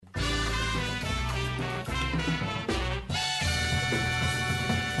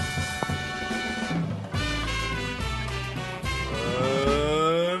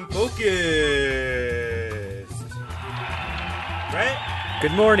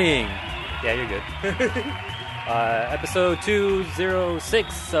Good morning. Yeah, you're good. Episode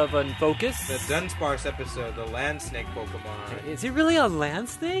 206 of Unfocus. The Dunsparce episode, the land snake Pokemon. Is he really a land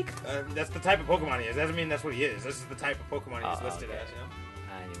snake? That's the type of Pokemon he is. Doesn't mean that's what he is. This is the type of Pokemon he's listed okay. as. You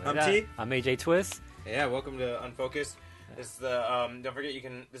know? Anyway, I'm T. I'm AJ Twist. Yeah, welcome to Unfocused. This is the don't forget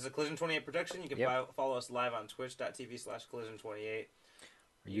this is a Collision 28 production. You can follow us live on twitch.tv/collision28.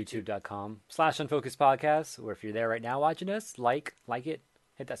 Or youtube.com/Unfocused Podcast. Or if you're there right now watching us, like it,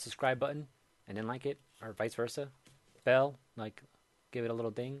 hit that subscribe button, and then like it, or vice versa. Bell, give it a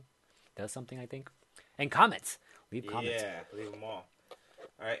little ding. Does something, I think. And comments. Leave comments. Yeah, leave them all.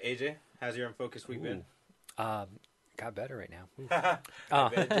 All right, AJ, how's your Unfocused week been? Got better right now. I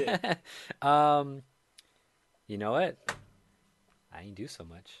bet it did. You know what? I ain't do so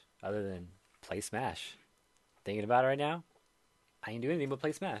much other than play Smash. Thinking about it right now, I ain't do anything but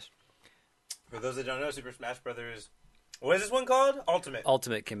play Smash. For those that don't know, Super Smash Brothers. What is this one called?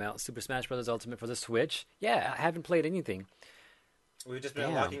 Ultimate came out. Super Smash Brothers Ultimate for the Switch. Yeah, I haven't played anything. We've just been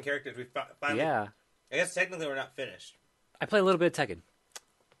unlocking characters. We finally. Yeah. I guess technically we're not finished. I played a little bit of Tekken.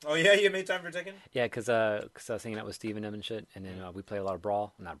 Oh yeah, you made time for Tekken? Yeah, because I was hanging out with Steve and them and shit, and then we play a lot of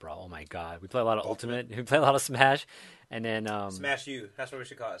Brawl. Not Brawl. Oh my God, we play a lot of Ultimate. We play a lot of Smash, and then Smash U. That's what we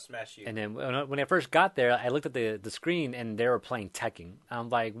should call it. Smash U. And then when I first got there, I looked at the screen and they were playing Tekken. I'm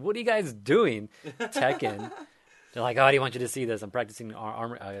like, what are you guys doing? Tekken. They're like, oh, I want you to see this. I'm practicing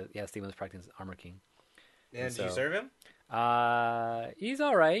Armor. Yeah, Steven was practicing Armor King. Yeah, did you serve him? He's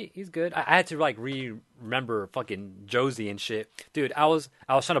all right. He's good. I had to remember fucking Josie and shit, dude. I was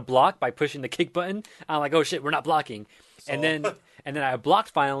trying to block by pushing the kick button. I'm like, oh shit, we're not blocking. So... And then I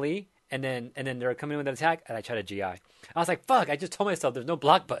blocked finally. And then they're coming in with an attack, and I tried to GI. I was like, fuck! I just told myself there's no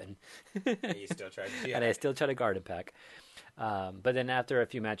block button. And you still tried to GI. And I still tried to guard attack. But then after a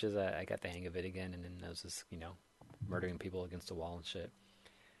few matches, I got the hang of it again, and then I was just murdering people against the wall and shit.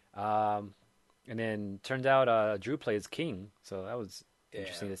 And then turns out Drew plays King, so that was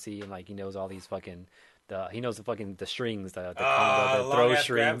interesting to see. And he knows all these fucking he knows the strings, the combo, the throw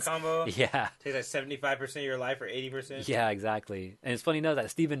strings. Grab combo. Yeah, takes 75% of your life or 80%. Yeah, exactly. And it's funny enough that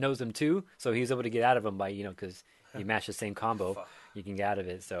Steven knows them too, so he's able to get out of them by because you match the same combo, you can get out of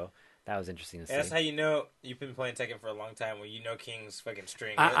it. So that was interesting to see. That's how you know you've been playing Tekken for a long time, when you know King's fucking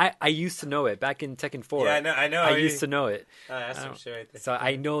string. I used to know it back in Tekken 4. Yeah, I know. I used to know it. That's some shit right there. So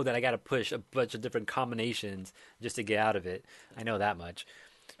I know that I got to push a bunch of different combinations just to get out of it. I know that much.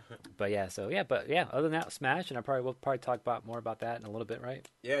 But other than that, Smash, and we'll probably talk more about that in a little bit, right?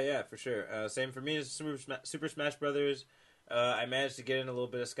 Yeah, for sure. Same for me as Super Smash Brothers. I managed to get in a little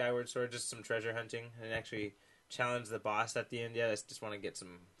bit of Skyward Sword, just some treasure hunting, and actually challenge the boss at the end. Yeah, I just want to get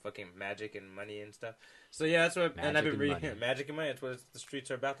some fucking magic and money and stuff. So yeah, that's what. And I've been reading magic and money. That's what the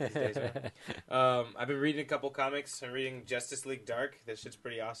streets are about these days. Man. I've been reading a couple comics. I'm reading Justice League Dark. That shit's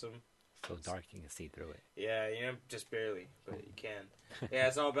pretty awesome. So dark you can see through it. Yeah, just barely, but you can. Yeah,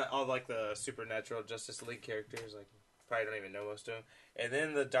 it's all about all the supernatural Justice League characters. Probably don't even know most of them. And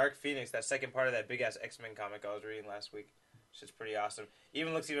then the Dark Phoenix, that second part of that big ass X-Men comic I was reading last week. Shit's pretty awesome.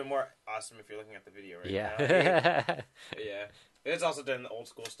 Even looks even more awesome if you're looking at the video right now. Yeah. It's also done in the old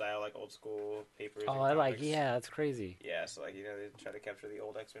school style, old school papers. Oh, that's crazy. Yeah, so they try to capture the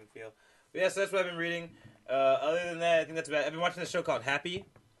old X-Men feel. But yeah, so that's what I've been reading. Other than that, I think that's about it. I've been watching this show called Happy,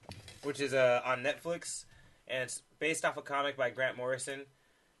 which is on Netflix, and it's based off a comic by Grant Morrison.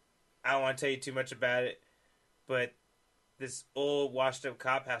 I don't want to tell you too much about it, but this old washed-up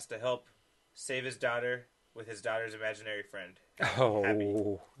cop has to help save his daughter with his daughter's imaginary friend.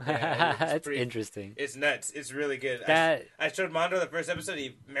 Oh, yeah, that's interesting. It's nuts. It's really good. I showed Mondo the first episode.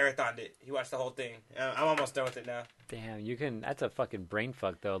 He marathoned it. He watched the whole thing. I'm almost done with it now. Damn, that's a fucking brain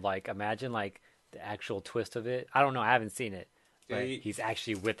fuck, though. Imagine, the actual twist of it. I don't know. I haven't seen it. But he's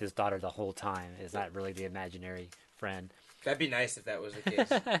actually with his daughter the whole time. It's not really the imaginary friend. That'd be nice if that was the case.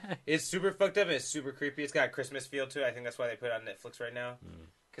 It's super fucked up. It's super creepy. It's got a Christmas feel to it. I think that's why they put it on Netflix right now.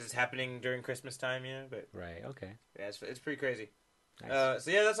 Because it's happening during Christmas time, But right, okay. Yeah, it's pretty crazy. Nice.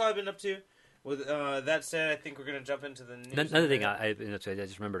 So yeah, that's all I've been up to. With that said, I think we're gonna jump into the news. Another thing I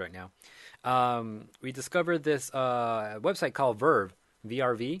just remembered right now. We discovered this website called Verve,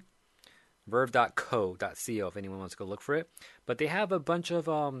 VRV. Verve.co if anyone wants to go look for it. But they have a bunch of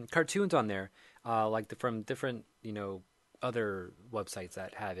cartoons on there, from different, other websites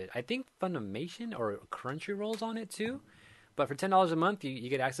that have it. I think Funimation or Crunchyroll's on it too. But for $10 a month, you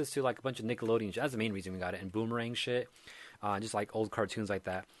get access to a bunch of Nickelodeon shit. That's the main reason we got it. And Boomerang shit. Just old cartoons like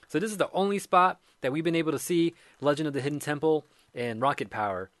that. So this is the only spot that we've been able to see Legend of the Hidden Temple and Rocket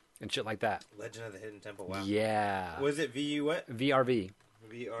Power and shit like that. Legend of the Hidden Temple, wow. Yeah. Was it VU what? VRV.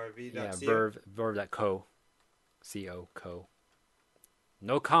 VRV.co? Yeah, Verve.co. Co.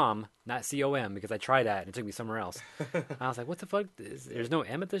 no com, not com, because I tried that and it took me somewhere else. I was like, what the fuck? There's no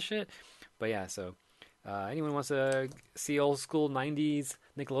M at this shit? But yeah, so anyone wants to see old school 90s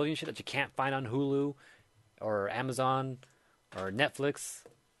Nickelodeon shit that you can't find on Hulu or Amazon or Netflix,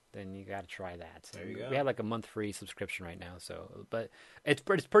 then you got to try that. There you go. We have like a month free subscription right now, so but it's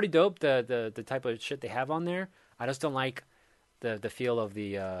pretty dope the type of shit they have on there. I just don't like the feel of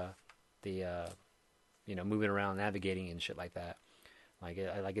the moving around, navigating and shit like that. Like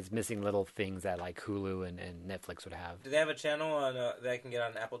it's missing little things that like Hulu and Netflix would have. Do they have a channel on that I can get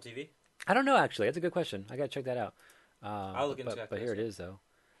on Apple TV? I don't know actually. That's a good question. I gotta check that out. I'll look into that. But here it is though.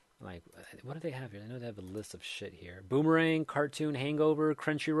 Like, what do they have here? I know they have a list of shit here. Boomerang, Cartoon, Hangover,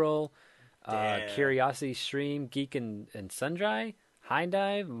 Crunchyroll, Curiosity Stream, Geek and Sundry, High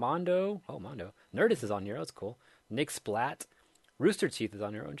Dive, Mondo. Oh, Mondo. Nerdist is on here. That's cool. Nick Splat. Rooster Teeth is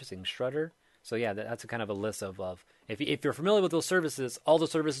on here. Oh, interesting. Strutter. So yeah, that's a kind of a list of if you're familiar with those services, all the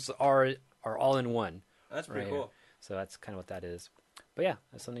services are all in one. That's pretty right cool. Here. So that's kind of what that is. But yeah,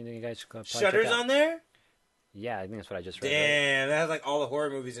 that's something that you guys should probably Shutter's check out. On there? Yeah, I think that's what I just read. Damn, that has like all the horror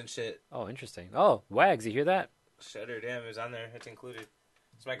movies and shit. Oh, interesting. Oh, Wags, you hear that? Shudder, damn, it was on there. It's included.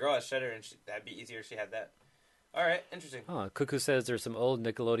 It's my girl at Shudder, and that'd be easier if she had that. All right, interesting. Oh, Cuckoo says there's some old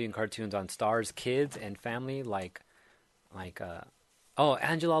Nickelodeon cartoons on Stars Kids and Family,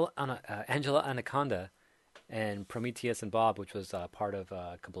 Angela Anaconda and Prometheus and Bob, which was part of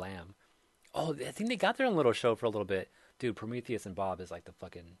Kablam. Oh, I think they got their own little show for a little bit. Dude, Prometheus and Bob is like the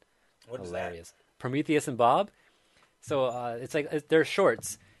fucking hilarious. Prometheus and Bob. So it's like they're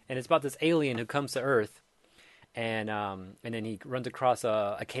shorts, and it's about this alien who comes to Earth, and then he runs across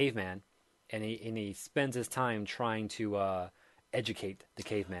a caveman, and he spends his time trying to educate the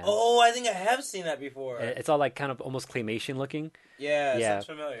caveman. Oh, I think I have seen that before. It's all like kind of almost claymation looking. Yeah, sounds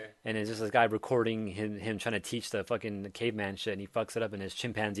familiar. And it's just this guy recording him trying to teach the fucking caveman shit, and he fucks it up, and his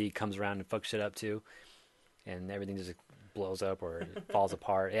chimpanzee comes around and fucks shit up too, and everything just blows up or falls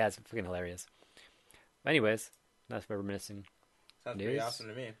apart. Yeah, it's fucking hilarious. Anyways, that's reminiscing. Sounds news. pretty awesome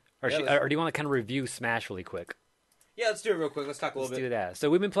to me. Or do you want to kind of review Smash really quick? Yeah, let's do it real quick. Let's talk a little bit. Let's do that. So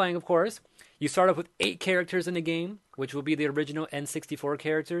we've been playing, of course. You start off with 8 characters in the game, which will be the original N64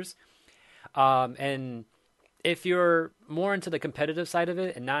 characters. And if you're more into the competitive side of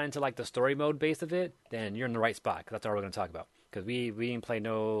it and not into like the story mode base of it, then you're in the right spot, because that's all we're going to talk about. Because we didn't play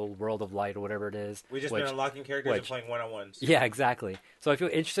no World of Light or whatever it is. We just been unlocking characters and playing one-on-ones. Yeah, exactly. So if you're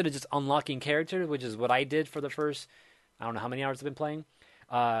interested in just unlocking characters, which is what I did for the first, I don't know how many hours I've been playing,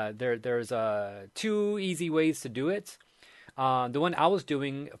 there's 2 easy ways to do it. The one I was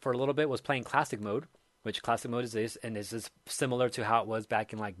doing for a little bit was playing Classic Mode, which Classic Mode is this, and this is similar to how it was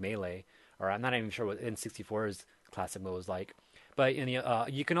back in like Melee, or I'm not even sure what N64's Classic Mode was like. But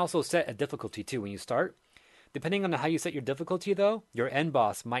you can also set a difficulty too when you start. Depending on how you set your difficulty, though, your end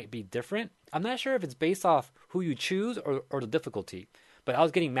boss might be different. I'm not sure if it's based off who you choose or the difficulty. But I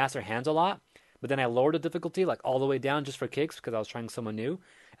was getting Master Hands a lot. But then I lowered the difficulty like all the way down just for kicks because I was trying someone new.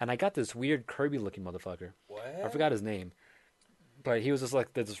 And I got this weird Kirby-looking motherfucker. What? I forgot his name. But he was just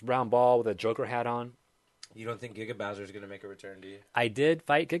like this round ball with a Joker hat on. You don't think Giga Bowser is going to make a return, do you? I did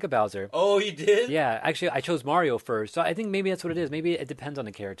fight Giga Bowser. Oh, you did? Yeah, actually, I chose Mario first. So I think maybe that's what it is. Maybe it depends on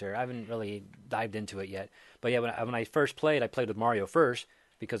the character. I haven't really dived into it yet. But yeah, when I first played, I played with Mario first,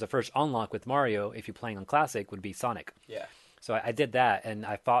 because the first unlock with Mario, if you're playing on Classic, would be Sonic. Yeah. So I did that, and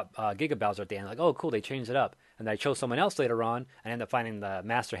I fought Giga Bowser at the end. Like, oh, cool, they changed it up. And I chose someone else later on, and I ended up finding the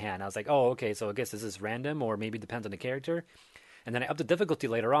Master Hand. I was like, oh, okay, so I guess this is random, or maybe it depends on the character. And then I upped the difficulty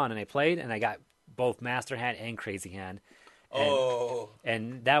later on, and I played, and I got both Master Hand and Crazy Hand.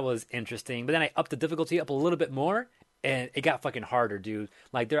 And that was interesting. But then I upped the difficulty up a little bit more, and it got fucking harder, dude.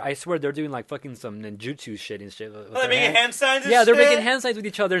 Like, I swear they're doing like fucking some ninjutsu shit and shit. They're making hand signs and shit? Yeah, they're making shit? hand signs with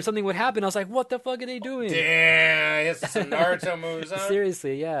each other, and something would happen. I was like, what the fuck are they doing? Damn, it's some Naruto moves, huh?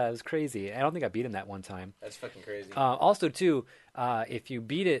 Seriously, yeah, it was crazy. I don't think I beat him that one time. That's fucking crazy. Also, too, if you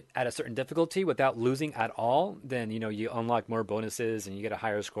beat it at a certain difficulty without losing at all, then, you unlock more bonuses, and you get a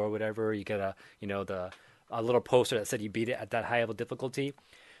higher score or whatever. You get a little poster that said you beat it at that high of a difficulty.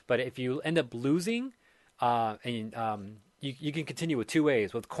 But if you end up losing, you can continue with 2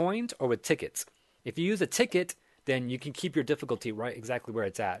 ways, with coins or with tickets. If you use a ticket, then you can keep your difficulty right exactly where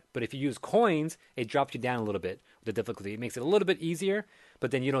it's at. But if you use coins, it drops you down a little bit with the difficulty. It makes it a little bit easier,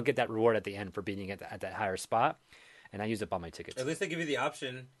 but then you don't get that reward at the end for beating it at that higher spot. And I use up all my tickets. At least they give you the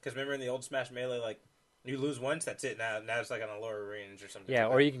option, because remember in the old Smash Melee, like, you lose once, that's it. Now it's like on a lower range or something. Yeah,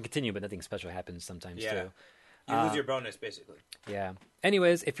 or you can continue, but nothing special happens sometimes too. You lose your bonus, basically. Yeah.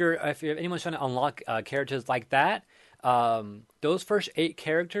 Anyways, if anyone's trying to unlock characters like that, Those first 8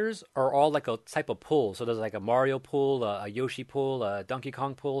 characters are all like a type of pool. So there's like a Mario pool, a Yoshi pool, a Donkey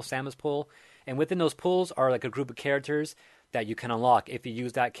Kong pool, Samus pool, and within those pools are like a group of characters that you can unlock if you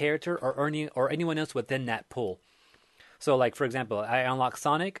use that character or anyone else within that pool. So, like for example, I unlock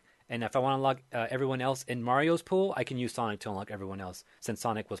Sonic, and if I want to unlock everyone else in Mario's pool, I can use Sonic to unlock everyone else, since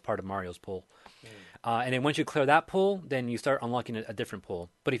Sonic was part of Mario's pool. And then once you clear that pool, then you start unlocking a different pool.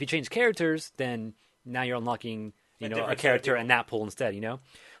 But if you change characters, then now you're unlocking a character in that pool instead.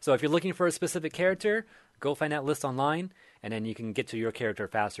 So if you're looking for a specific character, go find that list online, and then you can get to your character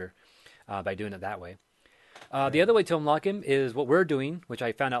faster by doing it that way. The other way to unlock him is what we're doing, which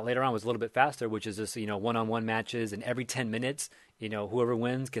I found out later on was a little bit faster, which is this, one-on-one matches, and every 10 minutes, whoever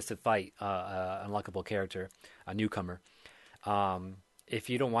wins gets to fight an unlockable character, a newcomer. If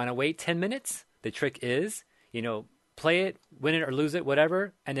you don't want to wait 10 minutes, the trick is, play it, win it or lose it,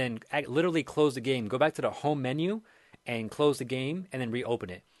 whatever, and then literally close the game. Go back to the home menu and close the game, and then reopen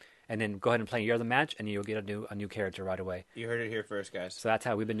it. And then go ahead and play your other match, and you'll get a new character right away. You heard it here first, guys. So that's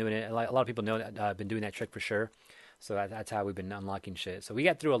how we've been doing it. A lot of people know that I've been doing that trick for sure. So that's how we've been unlocking shit. So we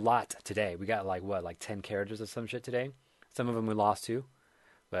got through a lot today. We got like 10 characters or some shit today. Some of them we lost too,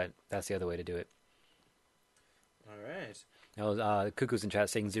 but that's the other way to do it. All right. Cuckoo's in chat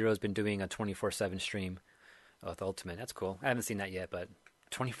saying Zero's been doing a 24/7 stream with Ultimate. That's cool. I haven't seen that yet, but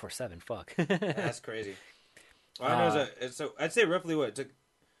 24/7, fuck. That's crazy. All I know is so I'd say roughly what it took.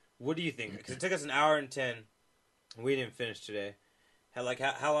 What do you think? Because it took us an hour and 10. We didn't finish today. How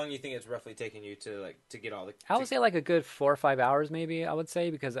long do you think it's roughly taking you to get all the? I would say like a good 4 or 5 hours, maybe. I would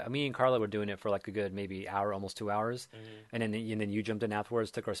say, because me and Carla were doing it for like a good maybe hour, almost 2 hours, and then you jumped in afterwards,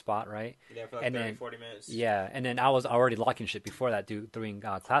 took our spot, right? Yeah, for like 30, 40 minutes. Yeah, and then I was already locking shit before that, doing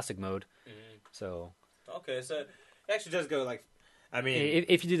classic mode. So. Okay, so it actually does go like. I mean,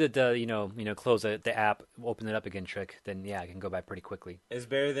 if you do the close the app, open it up again trick, then yeah, it can go by pretty quickly. It's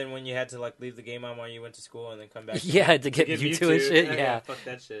better than when you had to leave the game on while you went to school and then come back. Yeah, to get Mewtwo and shit. Yeah, fuck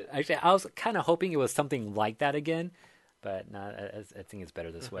that shit. Actually, I was kind of hoping it was something like that again, but no, I think it's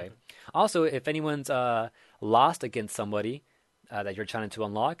better this way. Also, if anyone's lost against somebody that you're trying to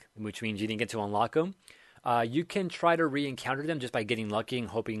unlock, which means you didn't get to unlock them. You can try to re-encounter them just by getting lucky and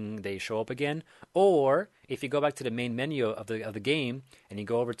hoping they show up again. Or if you go back to the main menu of the game and you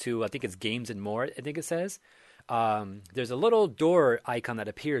go over to, I think it's Games and More, I think it says, there's a little door icon that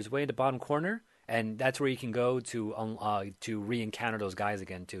appears way in the bottom corner, and that's where you can go to re-encounter those guys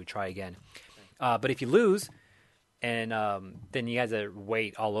again, to try again. But if you lose, and then you have to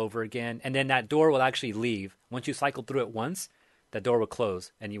wait all over again, and then that door will actually leave. Once you cycle through it once, the door will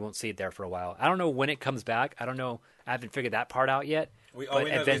close, and you won't see it there for a while. I don't know when it comes back. I don't know. I haven't figured that part out yet. But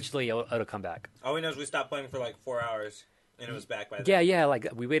eventually, it'll come back. All we know is we stopped playing for like 4 hours, and it was back by then. Yeah. Like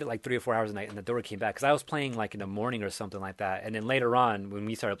we waited like 3 or 4 hours a night, and the door came back. Because I was playing like in the morning or something like that. And then later on, when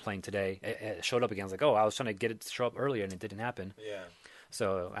we started playing today, it showed up again. I was like, I was trying to get it to show up earlier, and it didn't happen. Yeah.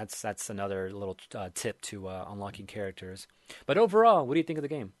 So that's another little tip to unlocking characters. But overall, what do you think of the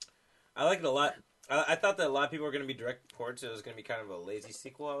game? I like it a lot. I thought that a lot of people were going to be direct ports. It was going to be kind of a lazy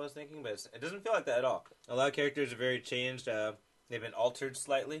sequel, I was thinking, but it doesn't feel like that at all. A lot of characters are very changed. They've been altered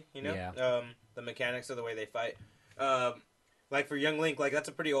slightly, Yeah. The mechanics of the way they fight. Like for Young Link, that's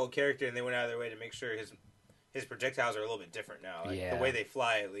a pretty old character, and they went out of their way to make sure his projectiles are a little bit different now. The way they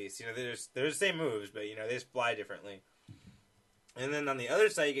fly, at least. They're the same moves, but they just fly differently. And then on the other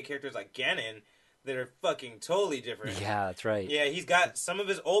side, you get characters like Ganon that are fucking totally different. Yeah, that's right. Yeah, he's got some of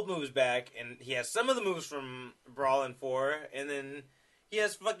his old moves back, and he has some of the moves from Brawl and 4, and then he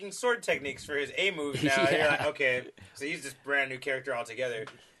has fucking sword techniques for his A moves now. Yeah. You're like, okay, so he's this brand new character altogether.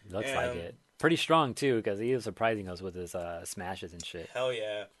 Looks like it. Pretty strong, too, because he was surprising us with his smashes and shit. Hell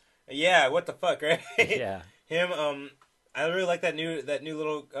yeah. Yeah, what the fuck, right? Yeah. Him, I really like that new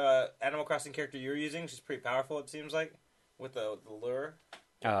little Animal Crossing character you were using. She's pretty powerful, it seems like, with the lure.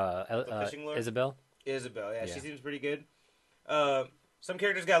 The fishing lure? Isabel, yeah, she seems pretty good. Some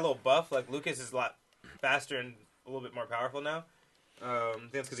characters got a little buff, like Lucas is a lot faster and a little bit more powerful now. I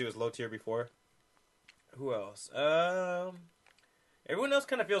think that's because he was low tier before. Who else? Everyone else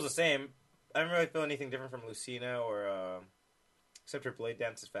kind of feels the same. I don't really feel anything different from Lucina or except her blade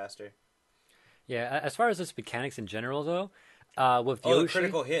dance is faster. Yeah, as far as this mechanics in general, though, with Yoshi... the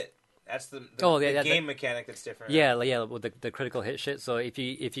critical hit. That's the game mechanic that's different. Yeah, with the critical hit shit. So if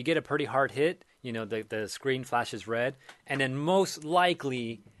you get a pretty hard hit, the screen flashes red, and then most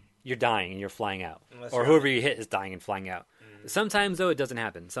likely you're dying and you're flying out, or whoever you hit is dying and flying out. Mm-hmm. Sometimes though it doesn't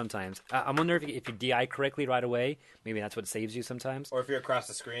happen. Sometimes I wonder if you DI correctly right away, maybe that's what saves you sometimes. Or if you're across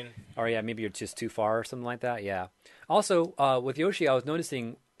the screen. Or yeah, maybe you're just too far or something like that. Yeah. Also with Yoshi, I was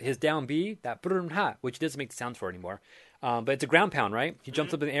noticing his down B, that ha, which doesn't make sounds for it anymore. But it's a ground pound, right? He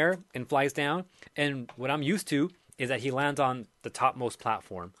jumps up in the air and flies down. And what I'm used to is that he lands on the topmost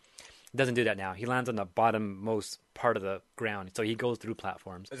platform. Doesn't do that now. He lands on the bottommost part of the ground, so he goes through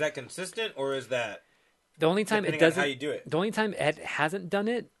platforms. Is that consistent, or is that the only time it depending doesn't? on how you do it? The only time it hasn't done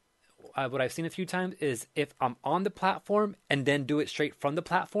it, what I've seen a few times is if I'm on the platform and then do it straight from the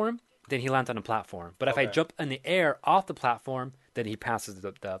platform, then he lands on the platform. But if I Okay. jump in the air off the platform, then he passes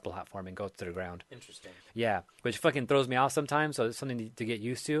the platform and goes to the ground. Interesting. Yeah, which fucking throws me off sometimes. So it's something to get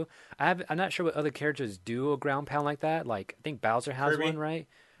used to. I'm not sure what other characters do a ground pound like that. Like I think Bowser has Kirby? one, right?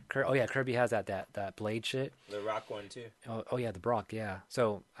 Oh yeah, Kirby has that blade shit. The rock one too. Oh yeah, the Brock, yeah.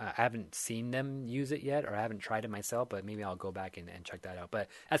 So I haven't seen them use it yet, or I haven't tried it myself, but maybe I'll go back and check that out. But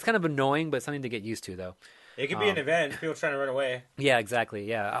that's kind of annoying, but something to get used to, though. It could be an event. People trying to run away. Yeah, exactly.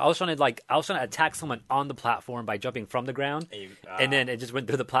 Yeah, I was trying to attack someone on the platform by jumping from the ground, and then it just went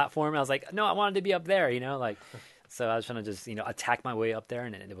through the platform. I was like, no, I wanted to be up there, like. So I was trying to just attack my way up there,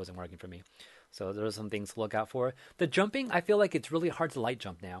 and it wasn't working for me. So there are some things to look out for. The jumping, I feel like it's really hard to light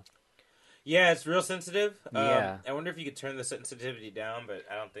jump now. Yeah, it's real sensitive. Yeah. I wonder if you could turn the sensitivity down, but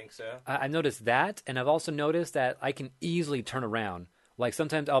I don't think so. I noticed that, and I've also noticed that I can easily turn around. Like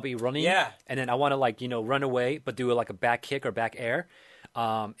sometimes I'll be running, and then I want to run away, but do like a back kick or back air,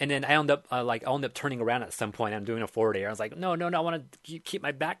 and then I end up turning around at some point. I'm doing a forward air. I was like, no, I want to keep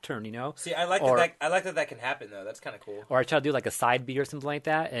my back turned, See, I like that can happen though. That's kind of cool. Or I try to do like a side beat or something like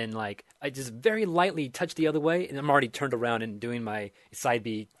that, and like I just very lightly touch the other way, and I'm already turned around and doing my side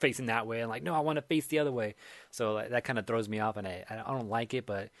beat facing that way. And like, no, I want to face the other way. So that kind of throws me off, and I don't like it,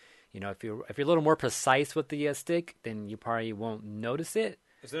 but. If you're a little more precise with the stick, then you probably won't notice it.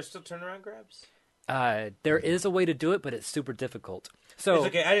 Is there still turnaround grabs? There is a way to do it, but it's super difficult. So it's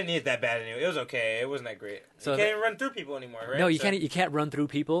okay. I didn't need it that bad anyway. It was okay. It wasn't that great. So you can't even run through people anymore, right? No, you can't. You can't run through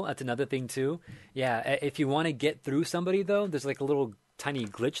people. That's another thing too. Yeah, if you want to get through somebody though, there's like a little tiny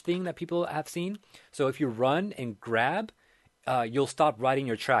glitch thing that people have seen. So if you run and grab, you'll stop riding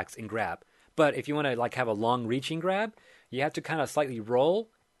your tracks and grab. But if you want to like have a long reaching grab, you have to kind of slightly roll.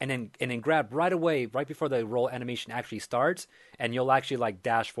 And then grab right away, right before the roll animation actually starts, and you'll actually like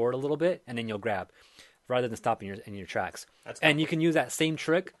dash forward a little bit, and then you'll grab, rather than stopping in your tracks. And you can use that same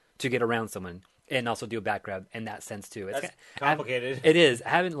trick to get around someone, and also do a back grab in that sense too. That's complicated. It is. I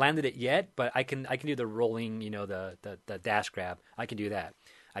haven't landed it yet, but I can do the rolling, the dash grab. I can do that.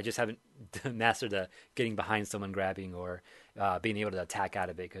 I just haven't mastered the getting behind someone grabbing or being able to attack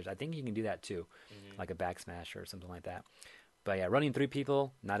out of it, because I think you can do that too, like a back smash or something like that. But yeah, running through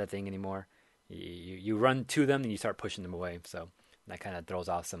people, not a thing anymore. You run to them and you start pushing them away. So that kind of throws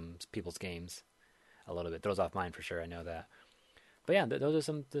off some people's games a little bit. Throws off mine for sure. I know that. But yeah, those are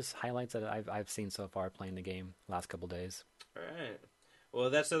some just highlights that I've seen so far playing the game last couple days. All right. Well,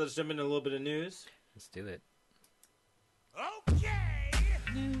 that's so. Let's jump into a little bit of news. Let's do it. Okay.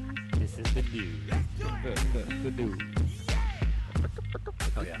 This is the news. The news.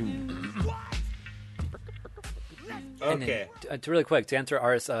 Oh yeah. Okay. To really quick, to answer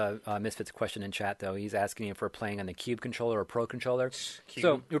Ars Misfits question in chat, though, he's asking if we're playing on the Cube controller or Pro controller. Cube.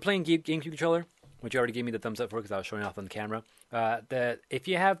 So we're playing GameCube controller, which you already gave me the thumbs up for because I was showing off on the camera. If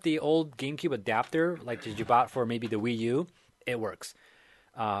you have the old GameCube adapter, like that you bought for maybe the Wii U, it works.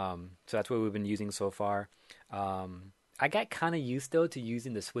 So that's what we've been using so far. I got kind of used though to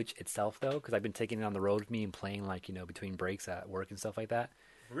using the Switch itself though, because I've been taking it on the road with me and playing between breaks at work and stuff like that.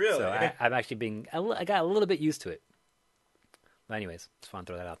 Really? So I'm actually I got a little bit used to it. But anyways, just want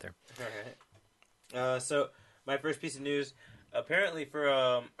to throw that out there. All right. So my first piece of news, apparently for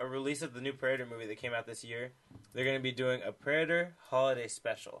a release of the new Predator movie that came out this year, they're going to be doing a Predator holiday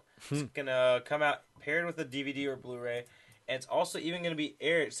special. It's going to come out paired with a DVD or Blu-ray, and it's also even going to be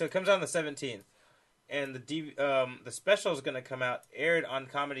aired. So it comes out on the 17th, and the special is going to come out aired on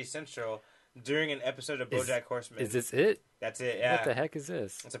Comedy Central during an episode of BoJack Horseman. Is this it? That's it. Yeah. What the heck is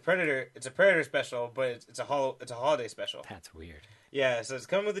this? It's a Predator special, but it's a holiday special. That's weird. Yeah, so it's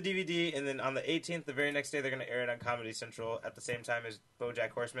coming with a DVD, and then on the 18th, the very next day, they're going to air it on Comedy Central at the same time as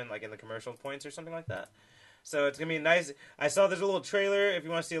BoJack Horseman, like in the commercial points or something like that. So it's going to be nice. I saw there's a little trailer, if you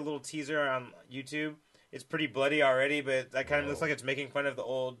want to see a little teaser on YouTube. It's pretty bloody already, but that kind of looks like it's making fun of the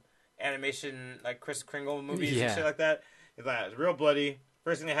old animation, like Kris Kringle movies and shit like that. It's real bloody.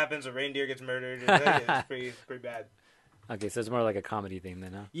 First thing that happens, a reindeer gets murdered. It's pretty bad. Okay, so it's more like a comedy thing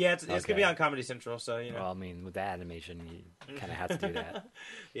then, huh? Yeah, it's going to be on Comedy Central, so, Well, I mean, with the animation, you kind of have to do that.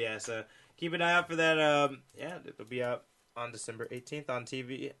 Yeah, so keep an eye out for that. It'll be out on December 18th on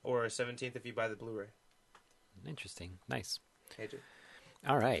TV, or 17th if you buy the Blu-ray. Interesting. Nice. Hey, Jay.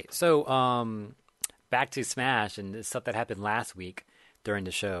 All right. So, back to Smash and the stuff that happened last week. during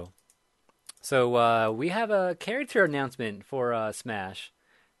the show. So we have a character announcement for Smash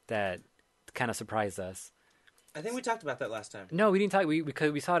that kind of surprised us. I think we talked about that last time. No, we didn't talk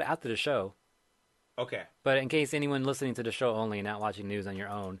because we saw it after the show. Okay. But in case anyone listening to the show only and not watching news on your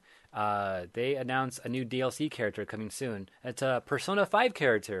own, they announced a new DLC character coming soon. It's a Persona 5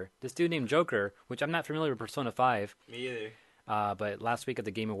 character. This dude named Joker, which I'm not familiar with Persona 5. Me either. But last week at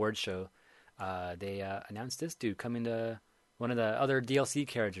the Game Awards show, they announced this dude coming to one of the other DLC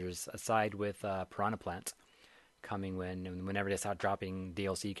characters, aside with Piranha Plant, coming whenever they start dropping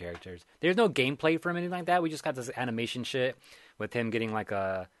DLC characters. There's no gameplay for him, anything like that. We just got this animation shit with him getting like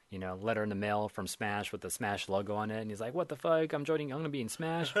a letter in the mail from Smash with the Smash logo on it, and he's like, "What the fuck? I'm gonna be in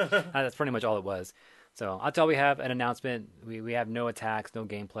Smash." That's pretty much all it was. So that's all we have. An announcement. We have no attacks, no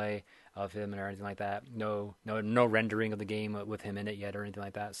gameplay of him or anything like that. No rendering of the game with him in it yet or anything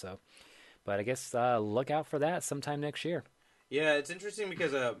like that. So, but I guess look out for that sometime next year. Yeah, it's interesting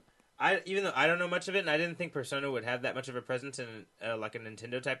because even though I don't know much of it, and I didn't think Persona would have that much of a presence in like a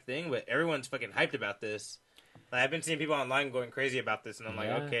Nintendo type thing, but everyone's fucking hyped about this. Like, I've been seeing people online going crazy about this, and I'm like,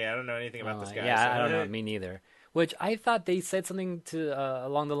 okay, I don't know anything about this guy. Yeah, so, I don't know, me neither. Which I thought they said something to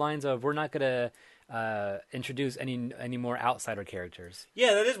along the lines of, we're not gonna introduce any more outsider characters.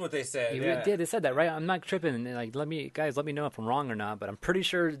 Yeah, that is what they said. Yeah, they said that, right? I'm not tripping. Like, let me know if I'm wrong or not. But I'm pretty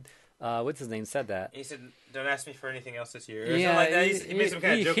sure. What's his name said that? He said, "Don't ask me for anything else this year." Or something like that. He made some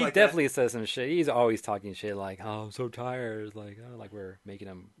kind of joke he like definitely that. says some shit. He's always talking shit like, "Oh, I'm so tired." Like we're making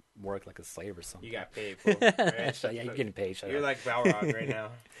him work like a slave or something. You got paid, fool. Right? Yeah, you're getting paid. You're like Balrog right now.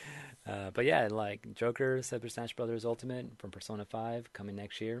 But yeah, like Joker, Super Smash Brothers Ultimate from Persona 5 coming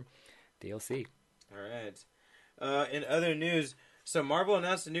next year, DLC. All right. In other news, so Marvel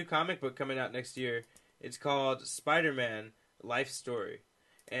announced a new comic book coming out next year. It's called Spider-Man: Life Story,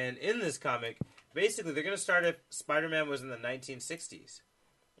 and in this comic, basically they're going to start if Spider-Man was in the 1960s,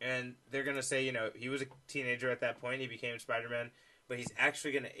 and they're going to say, he was a teenager at that point. He became Spider-Man, but he's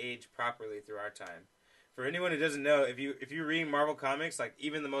actually going to age properly through our time. For anyone who doesn't know, if you're reading Marvel comics, like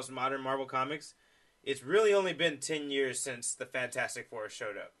even the most modern Marvel comics, it's really only been 10 years since the Fantastic Four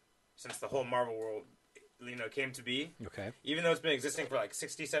showed up, since the whole Marvel world, came to be. Okay. Even though it's been existing for like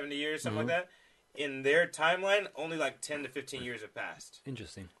 60, 70 years, something like that, in their timeline, only like 10 to 15 years have passed.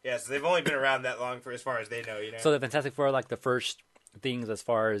 Interesting. Yeah, so they've only been around that long for as far as they know, So the Fantastic Four are like the first things as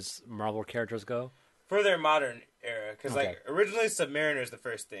far as Marvel characters go? For their modern era, because originally Submariner is the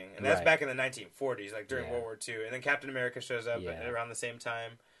first thing, and that's back in the 1940s, like during World War II, and then Captain America shows up around the same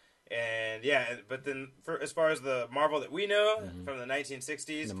time, and but then as far as the Marvel that we know from the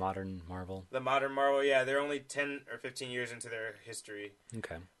 1960s, the modern Marvel, they're only 10 or 15 years into their history.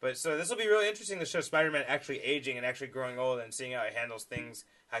 Okay, but so this will be really interesting to show Spider-Man actually aging and actually growing old and seeing how he handles things,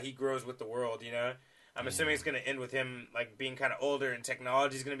 how he grows with the world. I'm assuming it's going to end with him like being kind of older and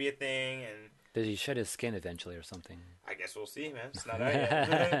technology is going to be a thing and. Does he shed his skin eventually or something? I guess we'll see, man. It's not out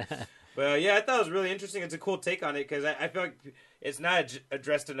yet. But yeah, I thought it was really interesting. It's a cool take on it because I feel like it's not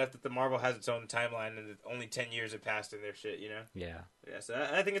addressed enough that the Marvel has its own timeline and only 10 years have passed in their shit, Yeah. Yeah, so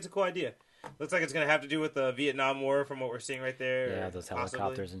I think it's a cool idea. Looks like it's going to have to do with the Vietnam War from what we're seeing right there. Yeah, those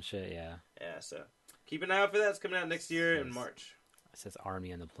helicopters and shit, yeah. Yeah, so keep an eye out for that. It's coming out next year in March. It says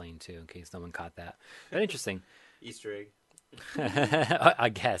Army on the plane, too, in case no one caught that. But interesting. Easter egg. I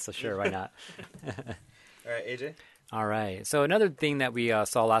guess, so sure, why not? All right, AJ? All right. So another thing that we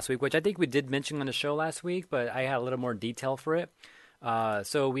saw last week, which I think we did mention on the show last week, but I had a little more detail for it.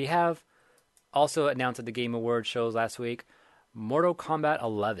 So we have also announced at the Game Awards shows last week, Mortal Kombat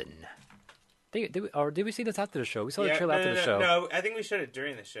 11. Did we see this after the show? We saw the trailer after the show. No, I think we showed it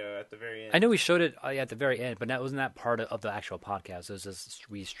during the show at the very end. I know we showed it at the very end, but wasn't that part of the actual podcast. It was just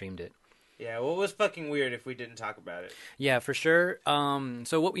we streamed it. Yeah, well, it was fucking weird if we didn't talk about it. Yeah, for sure.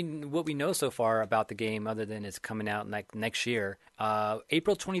 So what we know so far about the game, other than it's coming out next year,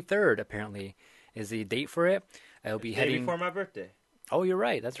 April 23rd apparently is the date for it. It'll be heading before my birthday. Oh, you're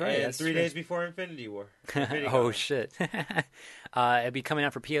right. That's right. And that's 3 days before Infinity War. Oh shit! It'll be coming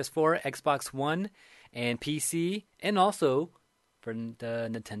out for PS4, Xbox One, and PC, and also for the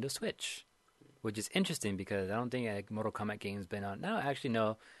Nintendo Switch, which is interesting because I don't think a Mortal Kombat game's been on. No, actually,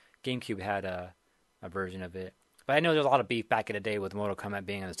 no. GameCube had a version of it. But I know there's a lot of beef back in the day with Mortal Kombat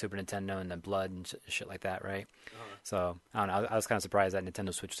being on the Super Nintendo and the blood and shit like that, right? So, I don't know. I was kind of surprised that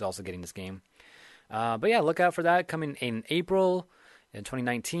Nintendo Switch is also getting this game. But yeah, look out for that coming in April in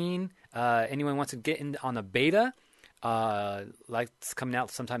 2019. Anyone wants to get in on the beta, it's coming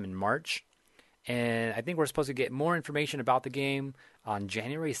out sometime in March. And I think we're supposed to get more information about the game on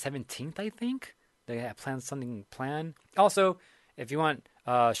January 17th, I think. They have something planned. Also, if you want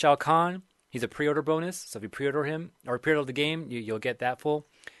Shao Kahn He's a pre-order bonus, so if you pre-order him or pre-order the game, you'll get that full.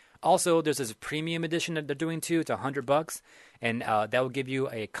 Also, there's this premium edition that they're doing too. It's $100, and that will give you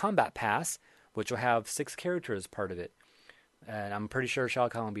a combat pass, which will have 6 characters part of it. And I'm pretty sure Shao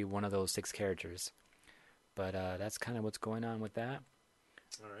Kahn will be one of those 6 characters. But that's kind of what's going on with that.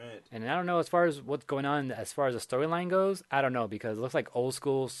 All right. And I don't know as far as what's going on as far as the storyline goes. I don't know because it looks like old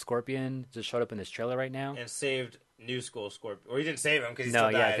school Scorpion just showed up in this trailer right now. And saved new school Scorpion. Or he didn't save him because he No,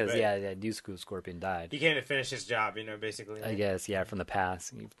 still yeah, died. because but new school Scorpion died. he came to finish his job, basically. I guess, yeah, from the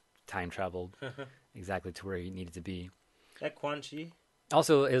past, he time traveled exactly to where he needed to be. That Quan Chi.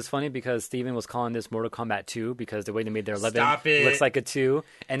 Also, it was funny because Steven was calling this Mortal Kombat 2 because the way they made their 11 Stop it. looks like a 2.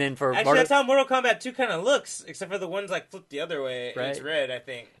 And then for Actually, that's how Mortal Kombat 2 kind of looks, except for the ones like flip the other way. Right. It's red, I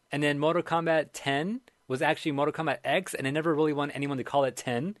think. And then Mortal Kombat 10 was actually Mortal Kombat X, and they never really want anyone to call it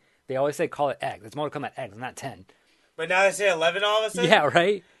 10. They always say call it X. It's Mortal Kombat X, not 10. But now they say 11 all of a sudden? Yeah,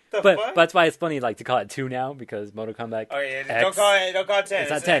 right? The But fuck? that's why it's funny like to call it 2 now because Mortal Kombat Oh, yeah. X, Don't call it 10. it's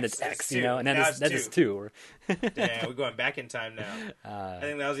not 10, it's X, two. and then Now it's 2. Damn, we're going back in time now. I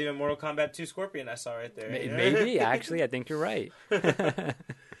think that was even Mortal Kombat 2 Scorpion I saw right there. Maybe, actually, I think you're right. All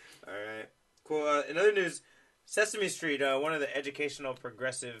right. Cool. In other news, Sesame Street, one of the educational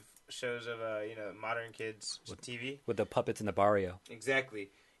progressive shows of modern kids TV. With the puppets in the barrio.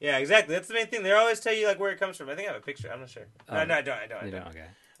 Exactly. Yeah, exactly. That's the main thing. They always tell you like where it comes from. I think I have a picture. I'm not sure. No, I don't. You don't? Okay.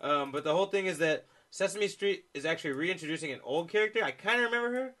 But the whole thing is that Sesame Street is actually reintroducing an old character. I kind of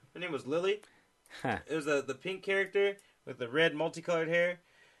remember her. Her name was Lily. Huh. It was the pink character with the red multicolored hair.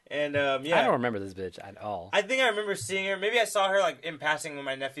 And I don't remember this bitch at all. I think I remember seeing her. Maybe I saw her like in passing when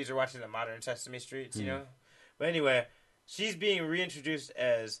my nephews were watching the modern Sesame Streets, But anyway, she's being reintroduced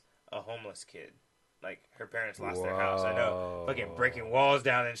as a homeless kid. Like her parents lost their house. I know, fucking breaking walls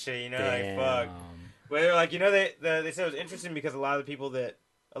down and shit. Damn. Like fuck. But they're like, they said it was interesting because a lot of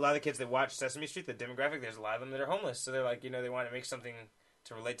the kids that watch Sesame Street, the demographic, there's a lot of them that are homeless. So they're like, they want to make something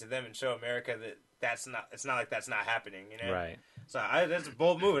to relate to them and show America that it's not like that's not happening, Right. So that's a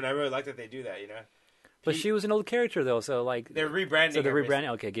bold move, and I really like that they do that, But she was an old character, though, so, like... They're rebranding So they're her, rebranding?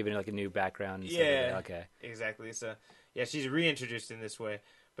 Okay, giving it, like, a new background. And Yeah. stuff like that. Okay. Exactly. So, yeah, she's reintroduced in this way.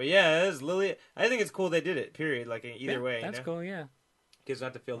 But, yeah, it is Lily. I think it's cool they did it, period. Like, in either way, That's cool, yeah. Kids don't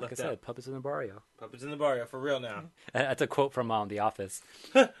have to feel Like I left said, out. puppets in the barrio. Puppets in the barrio, for real now. That's a quote from The Office.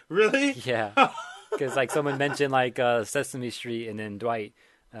 Really? Yeah. Because, like, someone mentioned, like, Sesame Street, and then Dwight...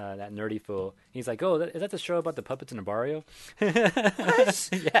 that nerdy fool. He's like, "Oh, is that the show about the puppets in the barrio?" What?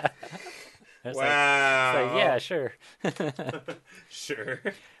 Yeah. It's Wow. yeah, sure. Sure.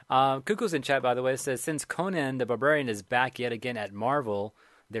 Cuckoo's in chat, by the way, says since Conan the Barbarian is back yet again at Marvel,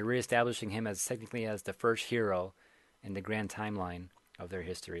 they're reestablishing him as technically as the first hero in the grand timeline of their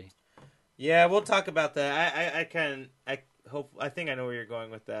history. Yeah, we'll talk about that. I think I know where you're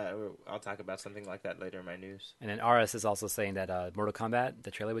going with that. I'll talk about something like that later in my news. And then RS is also saying that Mortal Kombat, the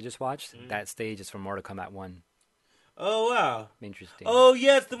trailer we just watched, that stage is from Mortal Kombat 1. Oh, wow. Interesting. Oh,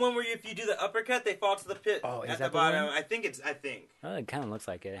 yeah, it's the one where if you do the uppercut, they fall to the pit Oh, is at that the the bottom. one? I think. Oh, it kind of looks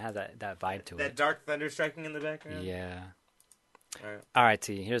like it. It has that vibe to That it. dark thunder striking in the background? Yeah. All right, All right,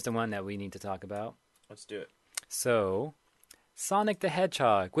 T. Here's the one that we need to talk about. let's do it. So, Sonic the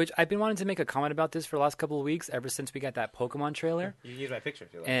Hedgehog, which I've been wanting to make a comment about this for the last couple of weeks, ever since we got that Pokemon trailer. You can use my picture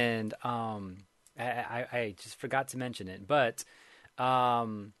if you like. And I just forgot to mention it. But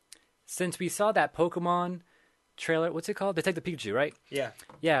since we saw that Pokemon trailer, what's it called? Detective Pikachu, right? Yeah.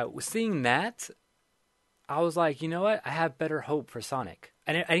 Yeah, seeing that, I was like, you know what? I have better hope for Sonic.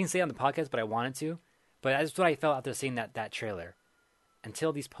 I didn't say it on the podcast, but I wanted to. But that's what I felt after seeing that trailer.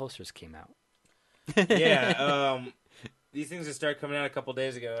 Until these posters came out. Yeah. These things just started coming out a couple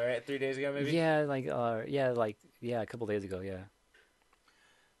days ago, right? 3 days ago, maybe? Yeah, a couple days ago, yeah.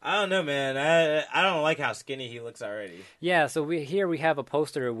 I don't know, man. I don't like how skinny he looks already. Yeah, so we have a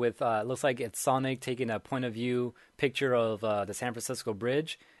poster with looks like it's Sonic taking a point of view picture of the San Francisco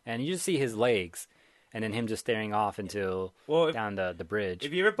Bridge, and you just see his legs, and then him just staring off until down the bridge.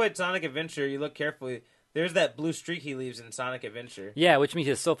 If you ever played Sonic Adventure, you look carefully. There's that blue streak he leaves in Sonic Adventure. Yeah, which means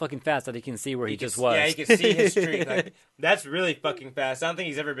he's so fucking fast that he can see where he just was. Yeah, you can see his streak. Like, that's really fucking fast. I don't think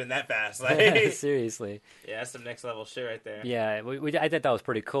he's ever been that fast. Like, seriously. Yeah, that's some next level shit right there. Yeah, I thought that was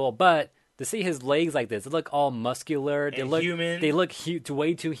pretty cool, but to see his legs like this, they look all muscular. They look human. They look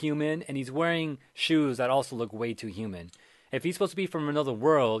way too human, and he's wearing shoes that also look way too human. If he's supposed to be from another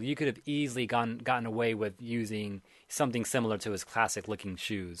world, you could have easily gotten away with using something similar to his classic-looking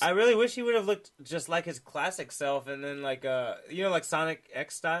shoes. I really wish he would have looked just like his classic self, and then like like Sonic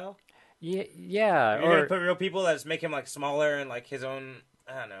X style. Yeah. You're gonna put real people that just make him like smaller and like his own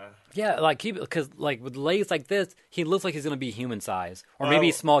I don't know. Yeah, like because like with legs like this, he looks like he's gonna be human size or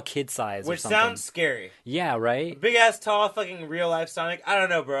maybe small kid size, Which or something. sounds scary. Yeah, right. Big ass, tall, fucking real life Sonic. I don't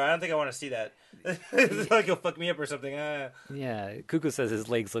know, bro. I don't think I want to see that. It's like he'll fuck me up or something. Yeah, Cuckoo says his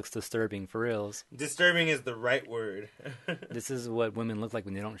legs looks disturbing for reals. Disturbing is the right word. This is what women look like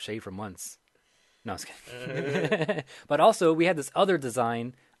when they don't shave for months. No, I was kidding. But also, we had this other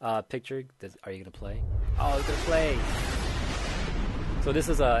design picture. Are you gonna play? Oh, it's gonna play. So this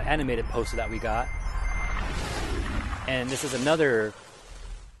is an animated poster that we got. And this is another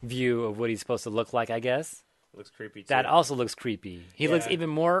view of what he's supposed to look like, I guess. Looks creepy, too. That also looks creepy. He looks even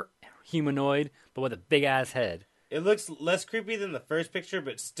more humanoid, but with a big-ass head. It looks less creepy than the first picture,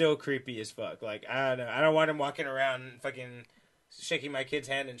 but still creepy as fuck. Like, I don't know. I don't want him walking around fucking shaking my kid's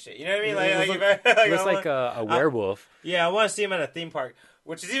hand and shit. You know what I mean? Looks like a werewolf. Yeah, I want to see him at a theme park.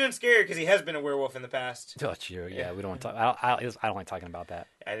 Which is even scarier because he has been a werewolf in the past. Oh, true. Yeah, we don't want to talk. I don't like talking about that.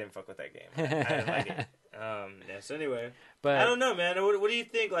 I didn't fuck with that game. I didn't like it. Yeah. So anyway, but I don't know, man. What do you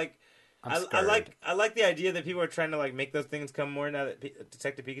think? Like, I like the idea that people are trying to like make those things come more now that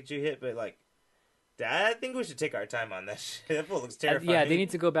Detective Pikachu hit. But like, I think we should take our time on that shit. That fool looks terrifying. Yeah, they need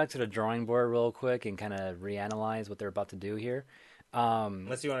to go back to the drawing board real quick and kind of reanalyze what they're about to do here.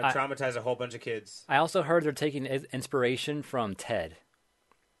 Unless you want to traumatize a whole bunch of kids. I also heard they're taking inspiration from Ted.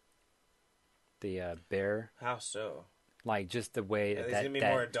 The bear. How so? Like just the way he's gonna be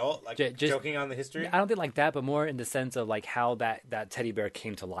more adult, like just joking on the history. I don't think like that, but more in the sense of like how that teddy bear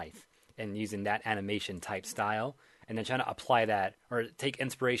came to life and using that animation type style, and then trying to apply that or take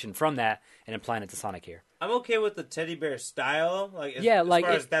inspiration from that and applying it to Sonic here. I'm okay with the teddy bear style, like as far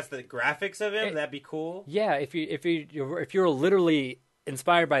as that's the graphics of him, that'd be cool. Yeah, if you're literally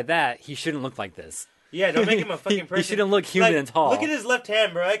inspired by that, he shouldn't look like this. Yeah, don't make him a fucking person. He shouldn't look human and tall. Look at his left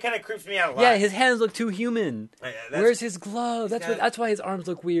hand, bro. That kind of creeps me out a lot. Yeah, his hands look too human. Where's his glove? That's why his arms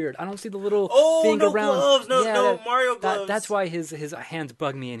look weird. I don't see the little thing around. Gloves. No, Mario gloves. That's why his hands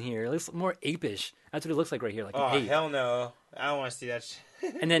bug me in here. It looks more apish. That's what it looks like right here, like an ape. Hell no. I don't want to see that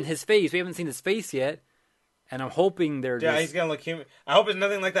shit. And then his face. We haven't seen his face yet. And I'm hoping they're he's gonna look human. I hope it's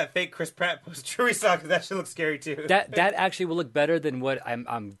nothing like that fake Chris Pratt poster we saw, because that shit looks scary too. That actually will look better than what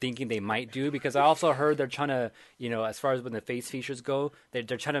I'm thinking they might do, because I also heard they're trying to, as far as when the face features go, they're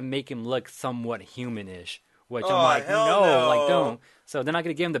trying to make him look somewhat humanish. Which I'm like, no, like don't. So they're not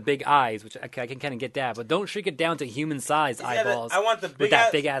gonna give him the big eyes, which I can kind of get that, but don't shrink it down to human sized eyeballs. I want the big with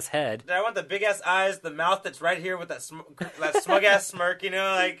that big ass head. I want the big ass eyes, the mouth that's right here with that smug ass smirk,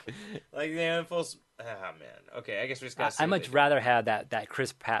 like full. Oh man, okay. I guess we just gotta. I much rather have that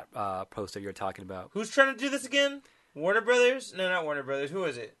Chris Pratt poster you're talking about. Who's trying to do this again? Warner Brothers? No, not Warner Brothers. Who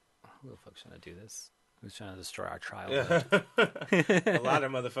is it? Who the fuck's trying to do this? Who's trying to destroy our trial? A lot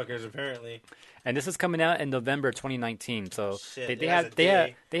of motherfuckers apparently. And this is coming out in November 2019, so they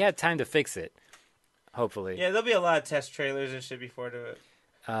had time to fix it. Hopefully. Yeah, there'll be a lot of test trailers and shit before to it.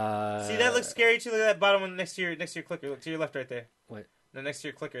 See, that looks scary too. Look at that bottom one next to your clicker. Look to your left, right there. What? No, next to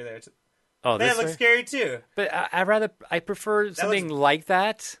your clicker there. That looks scary too. But I prefer something like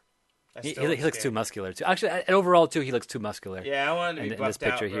that. He looks too muscular too. Actually, overall too, he looks too muscular. Yeah, I want him to be buffed in this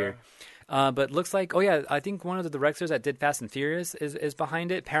picture out, here. But looks like, I think one of the directors that did Fast and Furious is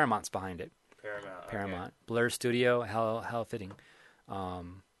behind it. Paramount's behind it. Paramount. Okay. Blur Studio. How fitting.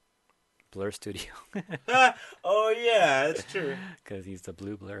 Blur Studio. Oh yeah, that's true. Because he's the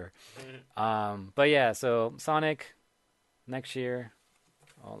blue Blur. But yeah, so Sonic next year.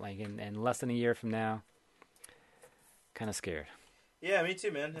 Like in less than a year from now. Kind of scared. Yeah, me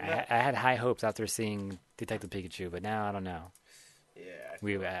too, man. I had high hopes after seeing Detective Pikachu, but now I don't know.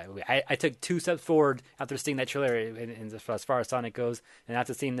 Yeah. I took 2 steps forward after seeing that trailer as far as Sonic goes, and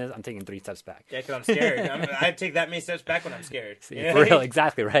after seeing this, I'm taking 3 steps back. Yeah, because I'm scared. I take that many steps back when I'm scared. See, for real,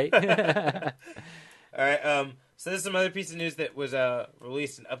 exactly, right? All right, so this is some other piece of news that was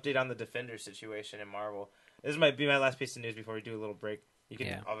released, an update on the Defender situation in Marvel. This might be my last piece of news before we do a little break. You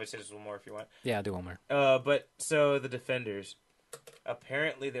can obviously just one more if you want. Yeah, I'll do one more. But so the Defenders,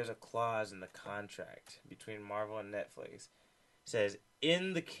 apparently there's a clause in the contract between Marvel and Netflix. It says,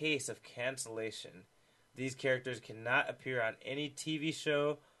 in the case of cancellation, these characters cannot appear on any TV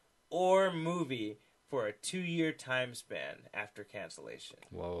show or movie for a 2-year time span after cancellation.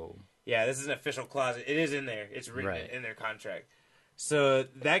 Whoa. Yeah, this is an official clause. It is in there. It's written in their contract. So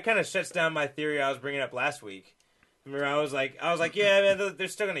that kind of shuts down my theory I was bringing up last week. Remember, I was like, yeah, man, they're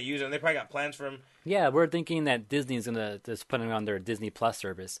still gonna use them. They probably got plans for them. Yeah, we're thinking that Disney's gonna just put them on their Disney Plus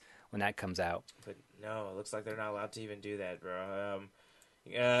service when that comes out. But no, it looks like they're not allowed to even do that, bro.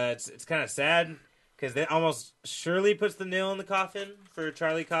 It's kind of sad because they almost surely puts the nail in the coffin for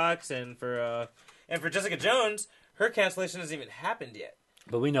Charlie Cox and for Jessica Jones. Her cancellation hasn't even happened yet.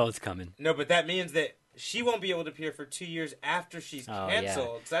 But we know it's coming. No, but that means that she won't be able to appear for 2 years after she's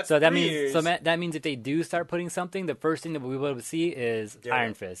canceled. So that's so that 3 means years. that means if they do start putting something, the first thing that we'll be able to see is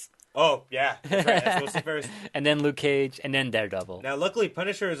Iron Fist. Oh, yeah. That's right. That's what we'll see first. And then Luke Cage, and then Daredevil. Now, luckily,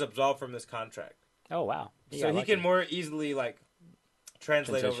 Punisher is absolved from this contract. Oh, wow. So he can more easily, like,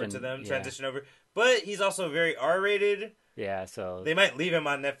 translate over to them, transition over. But he's also very R-rated. Yeah, so... They might leave him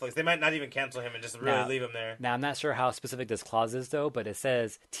on Netflix. They might not even cancel him and just really leave him there. Now, I'm not sure how specific this clause is, though, but it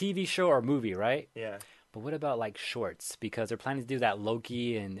says TV show or movie, right? Yeah. But what about, like, shorts? Because they're planning to do that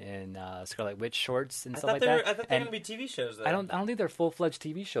Loki and Scarlet Witch shorts and stuff like that. I thought they were going to be TV shows, though. I don't think they're full-fledged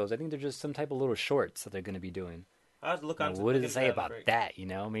TV shows. I think they're just some type of little shorts that they're going to be doing. I'll have to look on. What does it say about that? You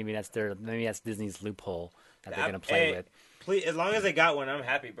know, maybe that's Disney's loophole that they're gonna play with. Please, as long as they got one, I'm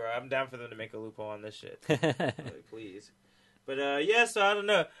happy, bro. I'm down for them to make a loophole on this shit. Please, but yeah. So I don't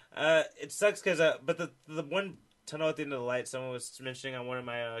know. It sucks because but the one tunnel at the end of the light, someone was mentioning on one of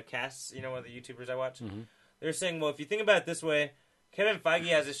my casts. You know, one of the YouTubers I watch. Mm-hmm. They were saying, well, if you think about it this way, Kevin Feige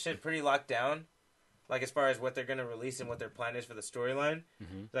has this shit pretty locked down, like as far as what they're gonna release and what their plan is for the storyline.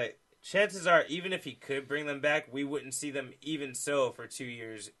 Mm-hmm. Like. Chances are, even if he could bring them back, we wouldn't see them even so for 2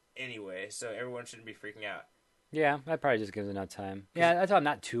 years anyway. So everyone shouldn't be freaking out. Yeah, that probably just gives enough time. Yeah, that's why I'm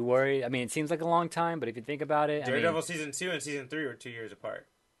not too worried. I mean, it seems like a long time, but if you think about it, Daredevil season 2 and season 3 were 2 years apart.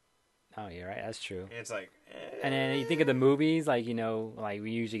 Oh, you're right. That's true. And it's like, and then you think of the movies, like like we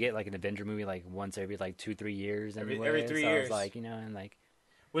usually get like an Avenger movie like once every like 2-3 years. Every 3 so years. It's like and like.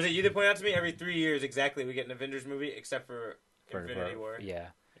 Was it you that pointed out to me every 3 years exactly we get an Avengers movie except for Infinity War? Yeah.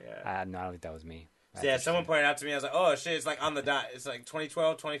 Yeah. No, I don't think that was me. So yeah, someone pointed out to me. I was like, "Oh shit!" It's like on the dot. It's like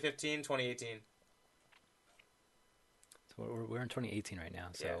 2012, 2015, 2018. So we're in 2018 right now.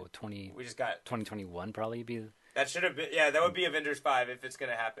 So we just got 2021 probably be. That should have been that would be Avengers 5 if it's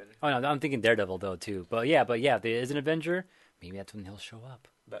gonna happen. Oh no, I'm thinking Daredevil though too. But yeah, if there is an Avenger, maybe that's when he'll show up.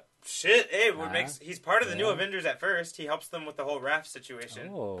 But shit, he's part of the new Avengers at first. He helps them with the whole raft situation.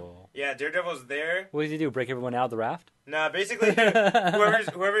 Oh. Yeah, Daredevil's there. What does he do? Break everyone out of the raft? Nah, basically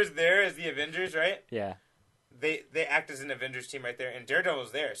whoever's there is the Avengers, right? Yeah. They act as an Avengers team right there, and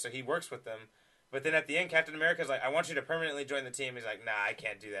Daredevil's there, so he works with them. But then at the end, Captain America's like, "I want you to permanently join the team." He's like, "Nah, I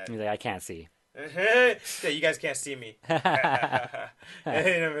can't do that." He's like, "I can't see." Yeah, you guys can't see me.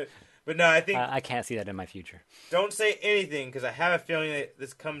 But no, I think I can't see that in my future. Don't say anything because I have a feeling that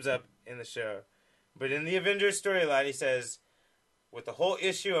this comes up in the show. But in the Avengers storyline, he says, "With the whole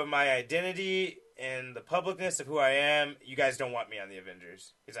issue of my identity and the publicness of who I am, you guys don't want me on the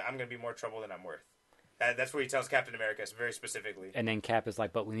Avengers." He's like, "I'm going to be more trouble than I'm worth." That's what he tells Captain America very specifically. And then Cap is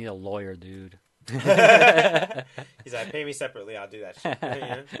like, "But we need a lawyer, dude." He's like, "Pay me separately. I'll do that shit." You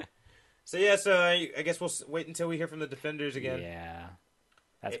know? So yeah, I guess we'll wait until we hear from the Defenders again. Yeah.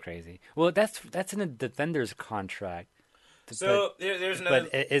 That's crazy. Well, that's in a Defenders contract. So there's another.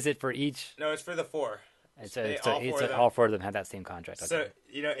 But is it for each? No, it's for the 4. All four of them have that same contract. Okay. So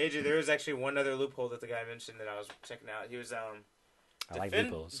AJ, there was actually one other loophole that the guy mentioned that I was checking out. He was I like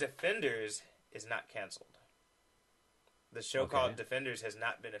loopholes. Defenders is not canceled. The show called Defenders has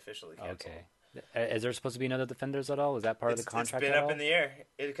not been officially canceled. Okay. Is there supposed to be another Defenders at all? Was that part of the contract? It's been up in the air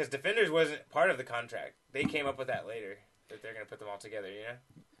because Defenders wasn't part of the contract. They came up with that later. That they're going to put them all together,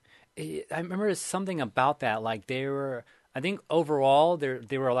 I remember something about that. Like I think overall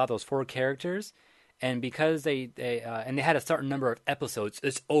they were allowed those 4 characters, and because they had a certain number of episodes.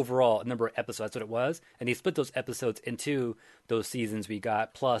 It's overall number of episodes. That's what it was, and they split those episodes into those seasons we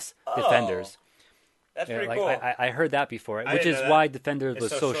got plus Defenders. That's pretty cool. I heard that before, which is why Defenders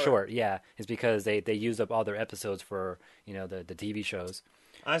was so short. Yeah, it's because they used up all their episodes for the TV shows.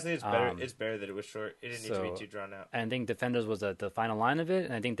 Honestly, it's better. It's better that it was short. It didn't need to be too drawn out. And I think Defenders was the final line of it,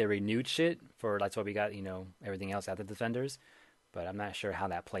 and I think they renewed shit for that's why we got everything else after Defenders. But I'm not sure how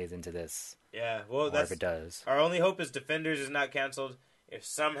that plays into this. Yeah, well, if it does. Our only hope is Defenders is not canceled. If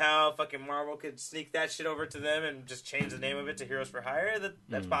somehow fucking Marvel could sneak that shit over to them and just change the name of it to Heroes for Hire,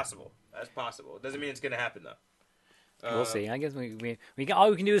 that's possible. That's possible. It doesn't mean it's gonna happen though. We'll see. I guess we can all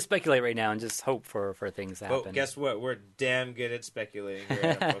we can do is speculate right now and just hope for things to happen. Well, guess what? We're damn good at speculating here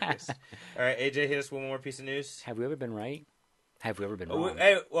at Focus. All right, AJ, hit us with one more piece of news. Have we ever been right? Have we ever been wrong?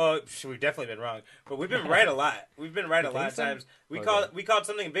 We've definitely been wrong, but we've been right a lot. We've been right a lot of times. We called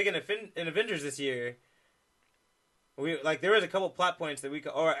something big in Avengers this year. There was a couple plot points that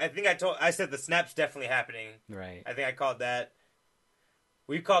I said the snap's definitely happening. Right. I think I called that.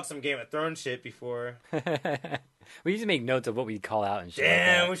 We've called some Game of Thrones shit before. We used to make notes of what we call out and shit.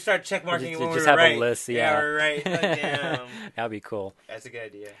 Damn, like we start check marking when we just were have right. a list. Yeah, we're right. Like, damn. That'd be cool. That's a good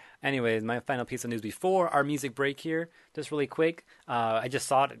idea. Anyways, my final piece of news before our music break here, just really quick. I just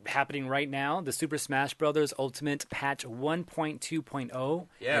saw it happening right now. The Super Smash Bros. Ultimate Patch 1.2.0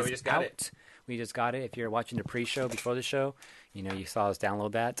 Yeah, is we just got out. it. We just got it. If you're watching the pre-show before the show, you saw us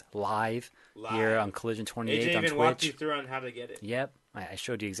download that live here on Collision 28 AJ on even walked you Twitch. through on how to get it. Yep, I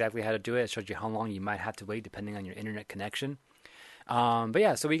showed you exactly how to do it. I showed you how long you might have to wait depending on your internet connection. But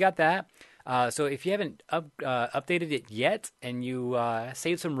yeah, so we got that. So if you haven't updated it yet and you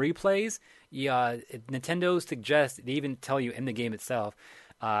saved some replays, Nintendo suggests, they even tell you in the game itself,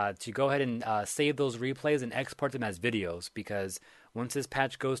 to go ahead and save those replays and export them as videos, because once this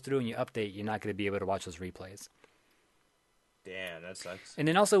patch goes through and you update, you're not going to be able to watch those replays. Damn, that sucks. And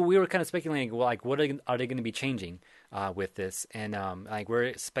then also we were kind of speculating, well, like, what are they going to be changing with this? And like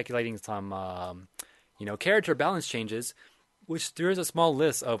we're speculating some, character balance changes, which there is a small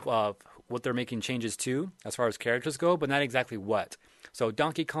list of what they're making changes to as far as characters go, but not exactly what. So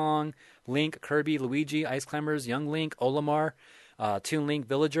Donkey Kong, Link, Kirby, Luigi, Ice Climbers, Young Link, Olimar, Toon Link,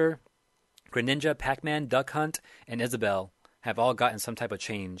 Villager, Greninja, Pac-Man, Duck Hunt, and Isabelle have all gotten some type of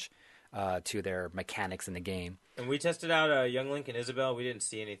change to their mechanics in the game. And we tested out Young Link and Isabelle. We didn't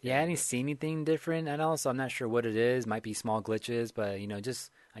see anything. Yeah, I didn't see anything different at all, so I'm not sure what it is. Might be small glitches, but,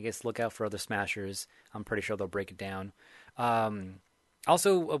 just, I guess, look out for other Smashers. I'm pretty sure they'll break it down.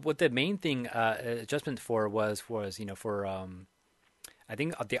 Also, what the main thing adjustment for was I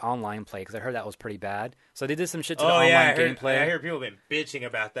think the online play, because I heard that was pretty bad. So they did some shit to the online gameplay. I hear people been bitching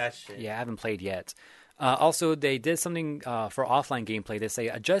about that shit. Yeah, I haven't played yet. Also, they did something for offline gameplay. They say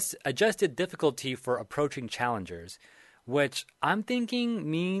adjusted difficulty for approaching challengers, which I'm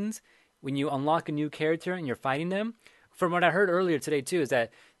thinking means when you unlock a new character and you're fighting them. From what I heard earlier today, too, is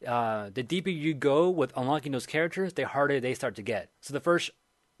that the deeper you go with unlocking those characters, the harder they start to get. So the first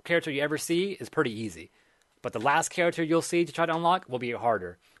character you ever see is pretty easy. But the last character you'll see to try to unlock will be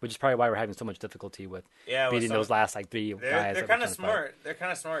harder, which is probably why we're having so much difficulty with beating those last, like, three guys. They're kind of smart. They're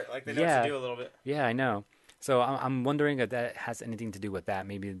kind of smart. Like, they know what to do a little bit. Yeah, I know. So I'm wondering if that has anything to do with that.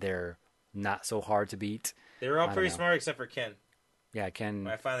 Maybe they're not so hard to beat. They were all pretty smart except for Ken. Yeah, Ken.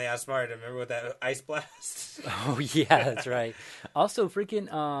 When I finally outsmarted him. Remember with that ice blast? Oh, yeah, that's right. Also, freaking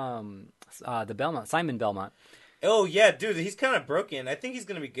the Belmont, Simon Belmont. Oh, yeah, dude, he's kind of broken. I think he's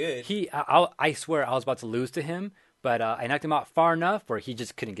going to be good. I swear I was about to lose to him, but I knocked him out far enough where he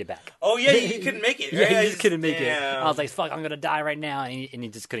just couldn't get back. Oh, yeah, he couldn't make it. Right? Yeah, he just couldn't make it. I was like, fuck, I'm going to die right now. And he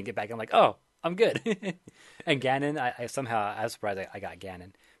just couldn't get back. I'm like, oh, I'm good. And Ganon, I was surprised I got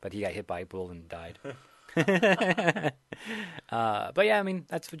Ganon, but he got hit by a bull and died. But yeah, I mean,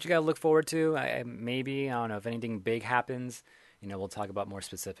 that's what you got to look forward to. I don't know if anything big happens. We'll talk about more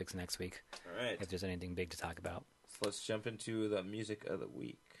specifics next week. All right. If there's anything big to talk about. So let's jump into the music of the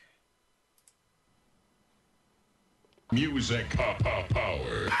week. Music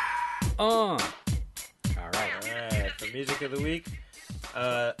power. All right. For music of the week.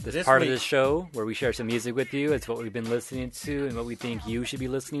 This part of the show where we share some music with you. It's what we've been listening to and what we think you should be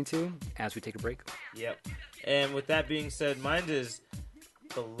listening to as we take a break. Yep. And with that being said, mine is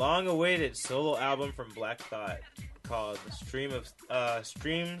the long-awaited solo album from Black Thought called Streams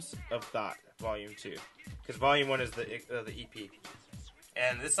of Thought, Volume 2. Because Volume 1 is the EP.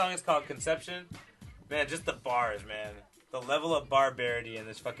 And this song is called Conception. Man, just the bars, man. The level of barbarity in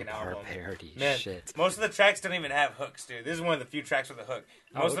this fucking album. Barbarity, man, shit. Most of the tracks don't even have hooks, dude. This is one of the few tracks with a hook.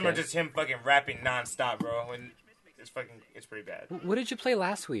 Most of them are just him fucking rapping nonstop, bro. It's pretty bad. What did you play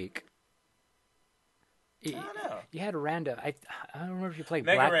last week? I don't know. You had random. I don't remember if you played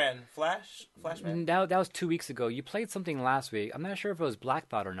Mega Ran. Flashman? That was 2 weeks ago. You played something last week. I'm not sure if it was Black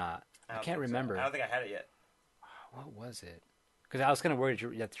Thought or not. I can't remember. I don't think I had it yet. What was it? Because I was kind of worried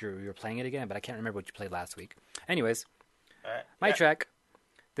that you were playing it again, but I can't remember what you played last week. Anyways, my track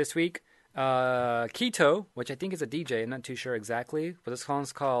this week, Keto, which I think is a DJ. I'm not too sure exactly, but this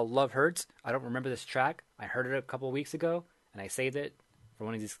song's called Love Hurts. I don't remember this track. I heard it a couple of weeks ago, and I saved it for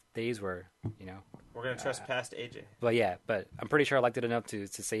one of these days where, We're going to trust past AJ. But I'm pretty sure I liked it enough to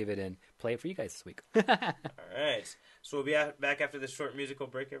save it and play it for you guys this week. All right. So we'll be back after this short musical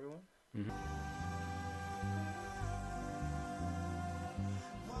break, everyone. Mm-hmm.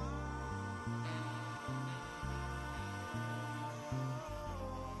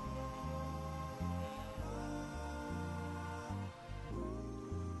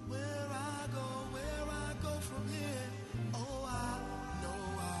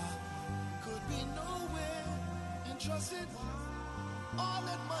 Trust it. All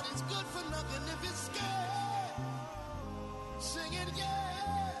that money's good for nothing if it's scared. Sing it,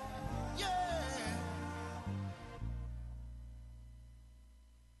 yeah, yeah.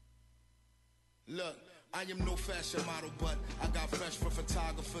 am no fashion model, but I got fresh for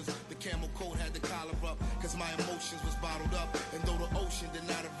photographers. The camel coat had the collar up, cause my emotions was bottled up. And though the ocean did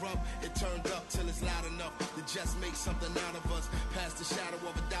not erupt, it turned up till it's loud enough to just make something out of us. Past the shadow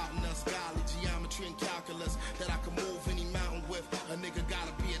of a doubt in us. Golly, geometry and calculus that I can move any mountain with. A nigga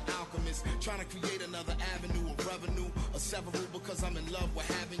gotta be an alchemist, trying to create another avenue of revenue. A several because I'm in love with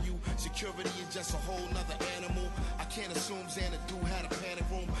having you. Security is just a whole nother animal. I can't assume Xanadu had a panic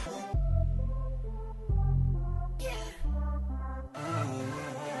room.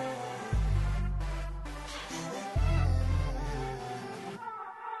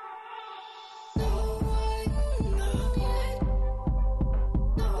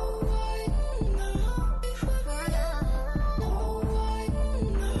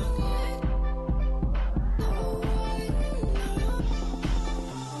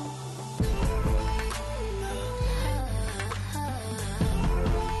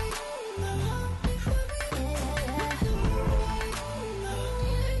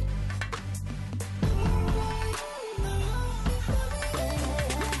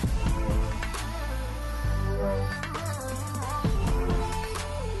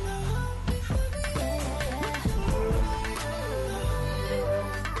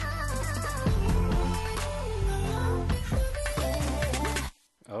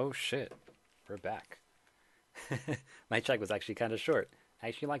 Oh shit, we're back. My track was actually kind of short. I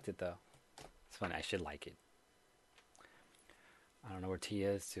actually liked it though. It's funny, I should like it. I don't know where T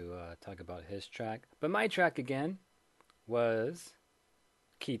is to talk about his track. But my track again was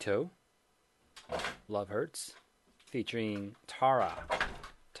Keto, Love Hurts, featuring Tara.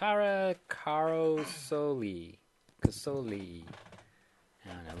 Tara Carosoli. Casoli.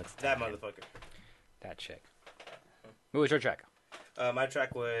 I don't know, looks That motherfucker. That chick. What was your track? My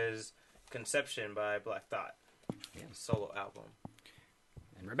track was Conception by Black Thought. Yeah. Solo album.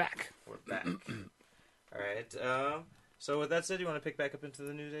 And we're back. We're back. Alright. So with that said, you want to pick back up into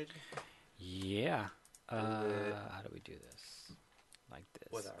the news, AJ? Yeah. How do we do this? Like this.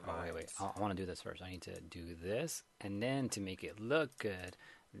 With our wait. minds. I want to do this first. I need to do this, and then to make it look good,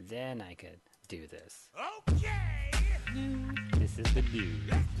 then I could do this. Okay! This is the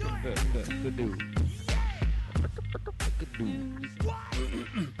news. The news.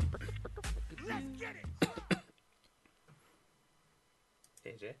 Let's get it!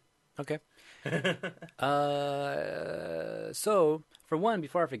 AJ? Okay. So, for one,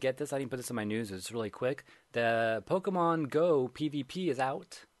 before I forget this, I didn't put this in my news. It's really quick. The Pokemon Go PvP is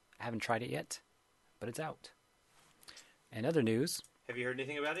out. I haven't tried it yet, but it's out. And other news, Have you heard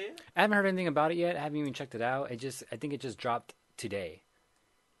anything about it yet? I haven't heard anything about it yet. I haven't even checked it out. I think it just dropped today.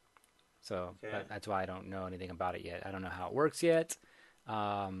 So Okay. that's why I don't know anything about it yet. I don't know how it works yet. But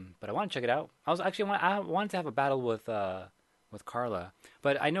I want to check it out. I wanted to have a battle with Carla,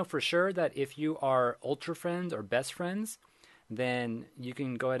 but I know for sure that if you are ultra friends or best friends, then you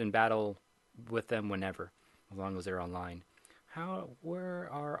can go ahead and battle with them whenever, as long as they're online. Where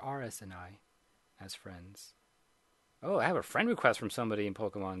are RS and I as friends? Oh, I have a friend request from somebody in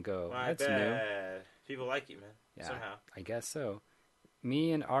Pokemon Go. I That's bet. new. People like you, man. Yeah, Somehow. I guess so.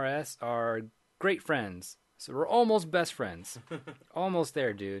 Me and RS are great friends. So we're almost best friends. Almost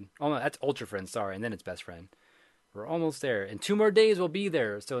there, dude. Oh, no, that's ultra friend, sorry, and then it's best friend. We're almost there. In 2 more days, we'll be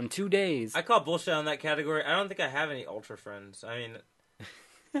there. So in 2 days... I call bullshit on that category. I don't think I have any ultra friends. I mean,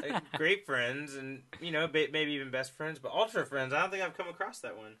 like, great friends and, maybe even best friends. But ultra friends, I don't think I've come across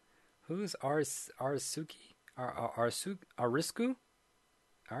that one. Who's Arisuki? Arisku?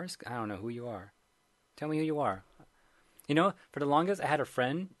 I don't know who you are. Tell me who you are. For the longest, I had a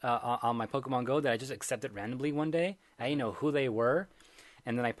friend on my Pokemon Go that I just accepted randomly one day. I didn't know who they were.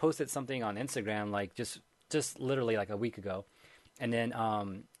 And then I posted something on Instagram, like, just literally like a week ago. And then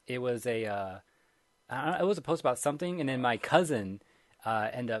it was a post about something, and then my cousin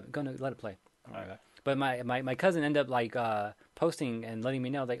ended up... Gonna let it play. Right. But my cousin ended up, like, posting and letting me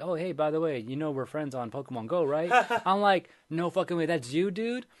know, like, oh, hey, by the way, we're friends on Pokemon Go, right? I'm like, no fucking way, that's you,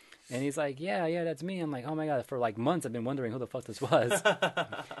 dude? And he's like, yeah, that's me. I'm like, oh my God, for like months I've been wondering who the fuck this was.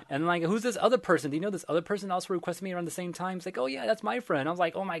 And like, who's this other person? Do you know this other person also requested me around the same time? He's like, oh yeah, that's my friend. I was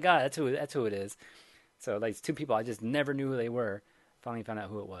like, oh my God, that's who it is. So like, it's 2 people, I just never knew who they were. Finally found out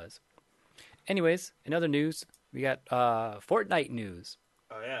who it was. Anyways, in other news, we got Fortnite news.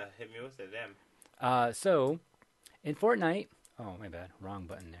 Oh yeah, hit me with it, damn. So, in Fortnite... Oh, my bad. Wrong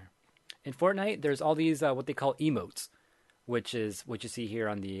button there. In Fortnite, there's all these, what they call emotes, which is what you see here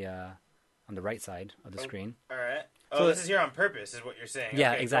on the right side of the screen. All right. Oh, So- this is here on purpose, is what you're saying.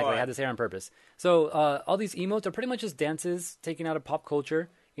 Yeah, Okay, exactly. go I on. had this here on purpose. So, all these emotes are pretty much just dances taken out of pop culture,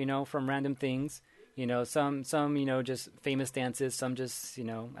 from random things. Some just famous dances, some just,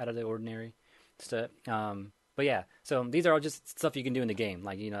 out of the ordinary. So, but yeah, so these are all just stuff you can do in the game.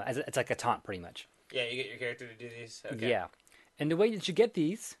 Like, it's like a taunt pretty much. Yeah, you get your character to do these. Okay. Yeah. And the way that you get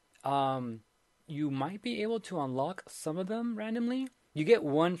these, you might be able to unlock some of them randomly. You get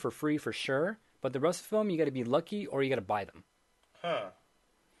one for free for sure, but the rest of them, you got to be lucky or you got to buy them. Huh.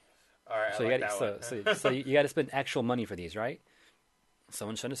 All right. So I you like got that one. so you got to spend actual money for these, right?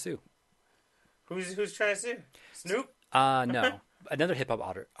 Someone's trying to sue. Who's trying to sue? Snoop? No, another hip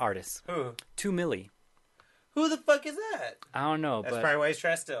hop artist, Who? 2 Milli. Who the fuck is that? I don't know, That's but probably why he's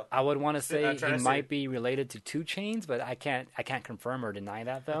trying to steal. I would want to say I'm trying he to might see. be related to 2 Chainz, but I can't confirm or deny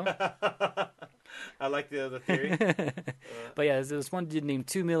that though. I like the theory. But yeah, there's one dude named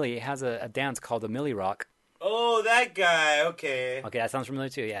 2 Milli. Has a dance called the Milli Rock. Oh, that guy. Okay. Okay, that sounds familiar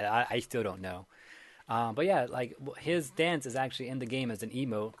too. Yeah, I still don't know. But yeah, like his dance is actually in the game as an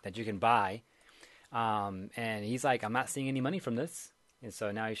emote that you can buy. And he's like, I'm not seeing any money from this, and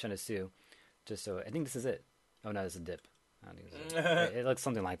so now he's trying to sue. Just so I think this is it. Oh no, this is a dip. I don't think this is it. It looks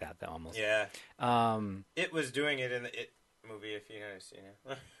something like that though, almost. Yeah. Um. It was doing it in the It movie, if you know, seen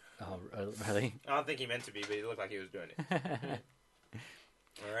it. Oh, really? I don't think he meant to be, but it looked like he was doing it.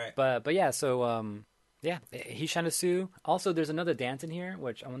 All right. But yeah, so yeah, he's trying to sue. Also, there's another dance in here,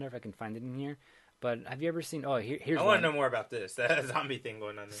 which I wonder if I can find it in here. But have you ever seen? Oh, here's I one. want to know more about this. That zombie thing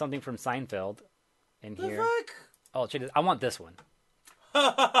going on there. Something from Seinfeld in The here. fuck? Oh, check this. I want this one.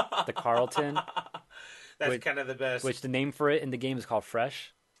 The Carlton, That's Which- kind of the best. which the name for it in the game is called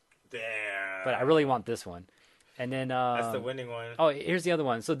Fresh. Damn. But I really want this one. And then That's the winning one. oh, here's the other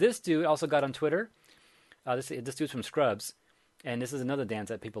one. So this dude also got on Twitter. This dude's from Scrubs, and this is another dance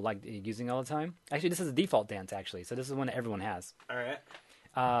that people like using all the time. Actually, this is a default dance. Actually, so this is one that everyone has. All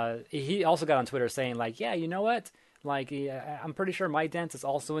right. He also got on Twitter saying like, yeah, you know what? Like, I'm pretty sure my dance is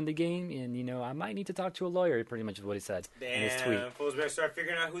also in the game, and I might need to talk to a lawyer. Pretty much is what he said in his tweet. Damn. Fools better start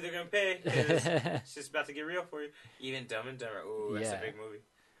figuring out who they're going to pay. 'Cause it's just about to get real for you. Even Dumb and Dumber. Ooh, that's Yeah. a big movie.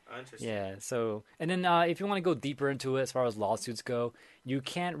 Oh, interesting. Yeah. So, and then if you want to go deeper into it, as far as lawsuits go, you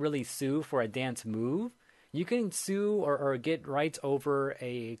can't really sue for a dance move. You can sue or get rights over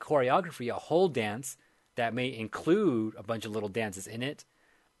a choreography, a whole dance that may include a bunch of little dances in it.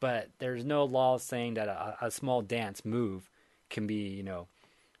 But there's no law saying that a small dance move can be,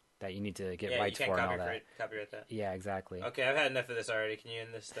 that you need to get Yeah, rights you for can't and all that. copyright that. Yeah, exactly. Okay, I've had enough of this already. Can you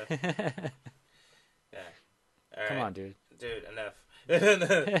end this stuff? Yeah. All Come right. on, dude. Dude, enough.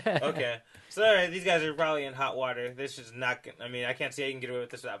 Okay. So, all right, these guys are probably in hot water. This is not... I mean, I can't see how you can get away with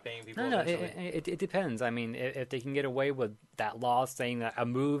this without paying people No, eventually. it depends. I mean, if they can get away with that law saying that a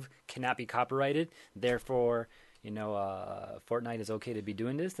move cannot be copyrighted, therefore, Fortnite is okay to be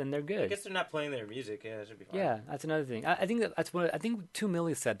doing this, then they're I good. guess they're not playing their music. Yeah, that should be fine. Yeah, that's another thing. I think that's what I think. 2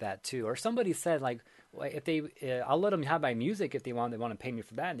 Milli said that too, or somebody said like, well, if they, I'll let them have my music if they want. They want to pay me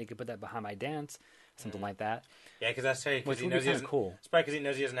for that, and they could put that behind my dance, something like that. Yeah, because that's right. Which Because he would be knows he kind of doesn't... cool. It's probably because he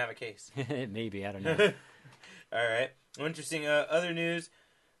knows he doesn't have a case. Maybe, I don't know. All right. Well, interesting. Other news.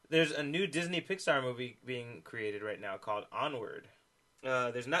 There's a new Disney Pixar movie being created right now called Onward.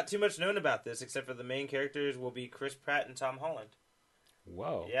 There's not too much known about this except for the main characters will be Chris Pratt and Tom Holland.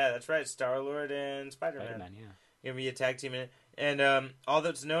 Whoa. Yeah, that's right. Star-Lord and Spider-Man. Spider-Man, yeah. Gonna be a tag team in it. And all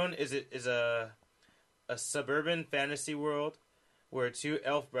that's known is it is a suburban fantasy world where 2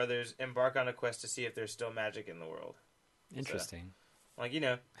 elf brothers embark on a quest to see if there's still magic in the world. Interesting. Like, you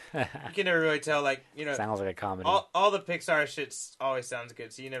can never really tell. Like, Sounds like a comedy. all the Pixar shit always sounds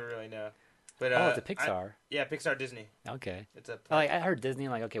good, so you never really know. But it's a Pixar. Yeah, Pixar Disney. Okay. It's a I heard Disney,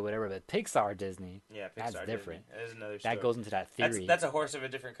 like, okay, whatever, but Pixar Disney. yeah, Pixar That's Disney. different. That is another story. That goes into that theory. That's a horse of a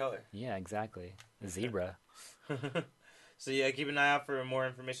different color. Yeah, exactly. A zebra. So yeah, keep an eye out for more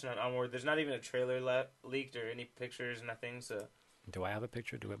information on Onward. There's not even a trailer leaked or any pictures, nothing. So Do I have a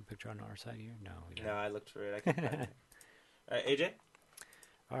picture? Do we have a picture on our side here? No. We don't. no, I looked for it. I couldn't find it. All right, AJ.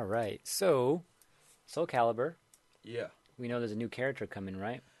 All right. So, Soul Calibur. Yeah. We know there's a new character coming,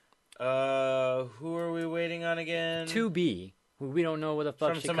 right? Who are we waiting on again? 2B. Who we don't know where the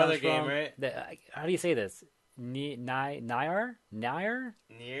fuck From she some comes other game, from. right? How do you say this? Nyar? Nier?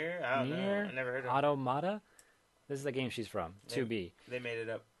 I don't know. I never heard of it. Automata? This is the game she's from. 2B. They made it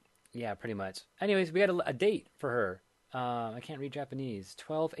up. Yeah, pretty much. Anyways, we got a date for her. I can't read Japanese.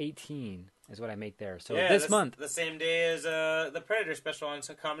 12/18 is what I make there. So yeah, this that's month. the same day as the Predator special on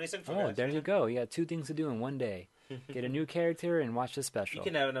Comedy Central. Oh, guys. there you go. You got 2 things to do in one day. Get a new character and watch the special. You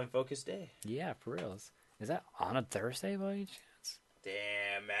can have an unfocused day. Yeah, for reals. Is that on a Thursday by any chance?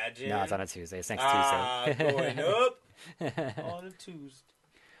 Damn, imagine. No, it's on a Tuesday. It's next Tuesday. Tuesday. Going up on a Tuesday.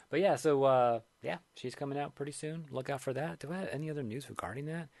 But yeah, so yeah, she's coming out pretty soon. Look out for that. Do I have any other news regarding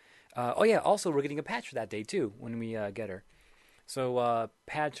that? Oh yeah, also we're getting a patch for that day too when we get her. So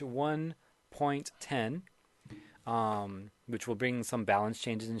patch 4.10, which will bring some balance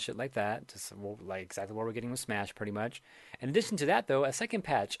changes and shit like that, just like exactly what we're getting with Smash, pretty much. In addition to that, though, a second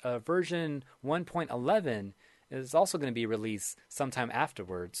patch, version 1.11, is also going to be released sometime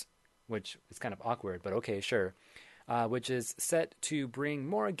afterwards, which is kind of awkward, but okay, sure. Which is set to bring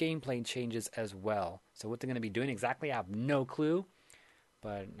more gameplay changes as well. So what they're going to be doing exactly, I have no clue.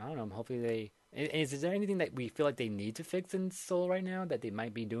 But I don't know. Hopefully they. Is there anything that we feel like they need to fix in Soul right now that they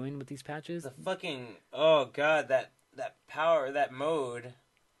might be doing with these patches? The fucking that power, that mode.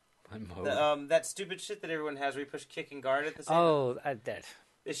 What mode? That stupid shit that everyone has where you push kick and guard at the same. Oh, that.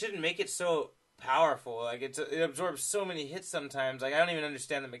 They shouldn't make it so powerful. Like it absorbs so many hits sometimes. Like I don't even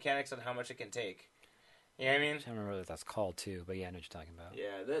understand the mechanics on how much it can take. You know what I mean? I don't remember what that's called too, but yeah, I know what you're talking about.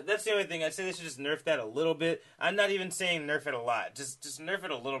 Yeah, that's the only thing. I'd say they should just nerf that a little bit. I'm not even saying nerf it a lot. Just nerf it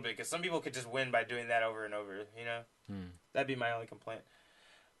a little bit, because some people could just win by doing that over and over, you know? That'd be my only complaint.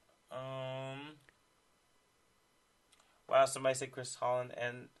 Wow, somebody said Chris Holland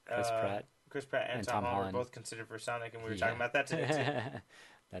and... Chris Pratt and Tom Holland were both considered for Sonic, and we were talking about that today, too.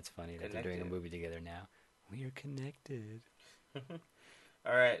 That's funny that they're doing a movie together now. We are connected.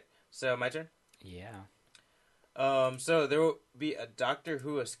 All right, so my turn? Yeah. So there will be a Doctor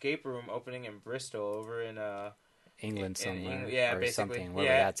Who escape room opening in Bristol, over in England somewhere. Yeah, or basically. something,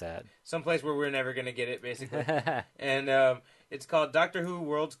 wherever that's at. Someplace where we're never going to get it, basically. And it's called Doctor Who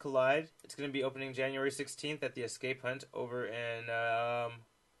Worlds Collide. It's going to be opening January 16th at the Escape Hunt over in, let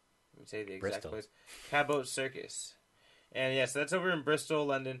me say the exact Bristol. place, Cabot Circus. And yeah, so that's over in Bristol,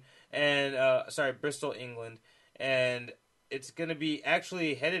 London, and, Bristol, England. And it's going to be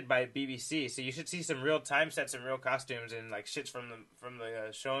actually headed by BBC, so you should see some real time sets and real costumes and like shits from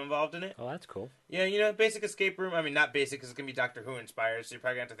the show involved in it. Oh, that's cool. Yeah, you know, basic escape room. I mean, not basic because it's going to be Doctor Who inspired, so you're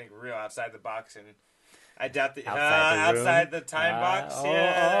probably going to have to think real outside the box. And I doubt the outside the time box. Oh,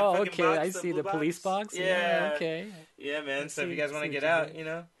 that okay. box, I see the police box. Yeah, okay. Yeah, man. So if you guys want to get out, you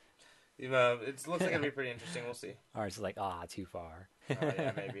know, it looks like it'll be pretty interesting. We'll see. Or it's like, too far.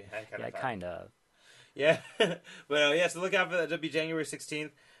 Yeah, maybe. Kind of. Yeah, but so look out for that. It'll be January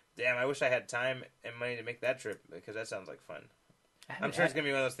 16th. Damn, I wish I had time and money to make that trip, because that sounds like fun. I'm sure it's gonna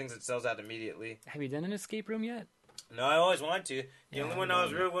be one of those things that sells out immediately. Have you done an escape room yet? No, I always wanted to. The only one I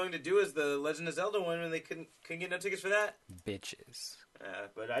was real willing to do is the Legend of Zelda one, and they couldn't get no tickets for that. Bitches.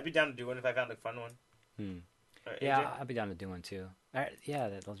 But I'd be down to do one if I found a fun one. Yeah, I'd be down to do one too. Yeah,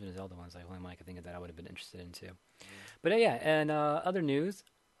 the Legend of Zelda one's like the only one I could think of that I would have been interested in too. But yeah, and other news.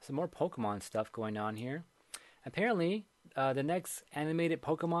 Some more Pokemon stuff going on here. Apparently, the next animated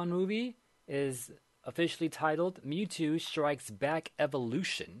Pokemon movie is officially titled Mewtwo Strikes Back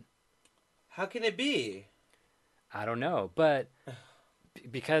Evolution. How can it be? I don't know, but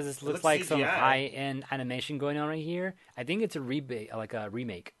because it looks like CGI. Some high-end animation going on right here, I think it's a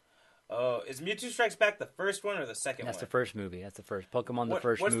remake. Oh, is Mewtwo Strikes Back the first one or the second one? That's the first movie. That's the first Pokemon.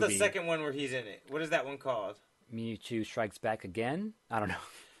 First what's movie. What's the second one where he's in it? What is that one called? Mewtwo Strikes Back Again? I don't know.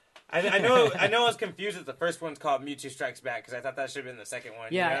 I know I was confused that the first one's called Mewtwo Strikes Back, because I thought that should have been the second one.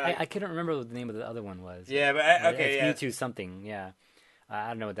 Yeah, you know, I couldn't remember what the name of the other one was. Yeah, but it's Mewtwo something, yeah. I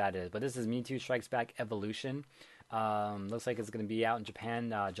don't know what that is, but this is Mewtwo Strikes Back Evolution. Looks like it's going to be out in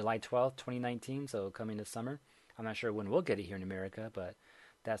Japan July 12th, 2019, so coming this summer. I'm not sure when we'll get it here in America, but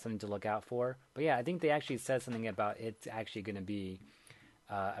that's something to look out for. But yeah, I think they actually said something about it's actually going to be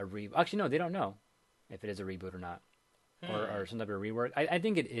a reboot. Actually, no, they don't know if it is a reboot or not. Or some type of rework. I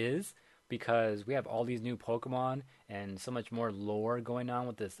think it is, because we have all these new Pokemon and so much more lore going on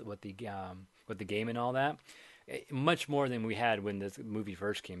with the game and all that. Much more than we had when this movie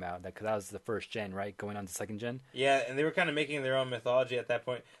first came out. Because that was the first gen, right? Going on to second gen. Yeah, and they were kind of making their own mythology at that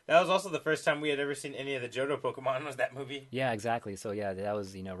point. That was also the first time we had ever seen any of the Johto Pokemon, was that movie. Yeah, exactly. So yeah, that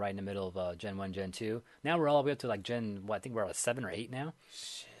was right in the middle of Gen 1, Gen 2. Now we're all the way up to like Gen, I think we're at 7 or 8 now.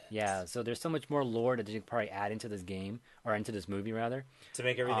 Shit. Yeah, so there's so much more lore that you could probably add into this game, or into this movie, rather. To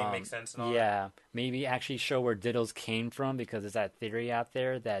make everything make sense and all Yeah, that. Maybe actually show where Diddles came from, because there's that theory out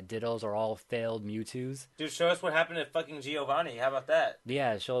there that Diddles are all failed Mewtwo's. Dude, show us what happened to fucking Giovanni. How about that?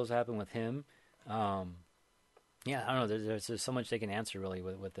 Yeah, show us what happened with him. Yeah, I don't know. There's so much they can answer, really,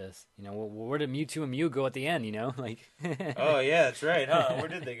 with this. You know, where did Mewtwo and Mew go at the end, you know? Like. Oh, yeah, that's right, huh? Where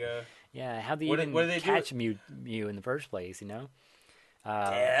did they go? Yeah, how'd they even catch Mew in the first place, you know?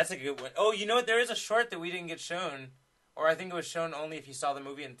 Yeah, that's a good one. Oh, you know what? There is a short that we didn't get shown, or I think it was shown only if you saw the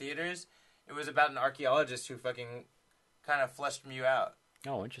movie in theaters. It was about an archaeologist who fucking kind of fleshed Mew out.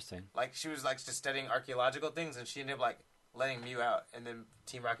 Oh, interesting. Like, she was like just studying archaeological things, and she ended up like letting Mew out, and then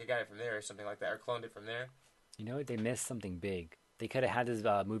Team Rocket got it from there, or something like that, or cloned it from there. You know what? They missed something big. They could have had this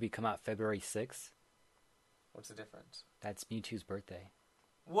movie come out February 6th. What's the difference? That's Mewtwo's birthday.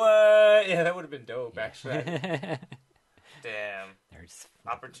 What? Yeah, that would have been dope, actually. Damn. There's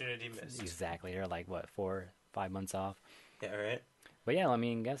Opportunity missed. exactly. They're like what 4-5 months off. Yeah, right. But yeah, I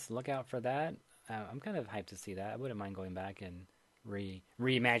mean, guess look out for that. I'm kind of hyped to see that. I wouldn't mind going back and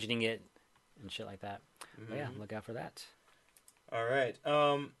reimagining it and shit like that. But yeah, look out for that. All right.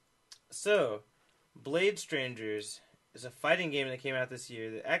 So, Blade Strangers is a fighting game that came out this year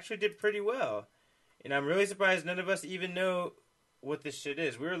that actually did pretty well. And I'm really surprised none of us even know what this shit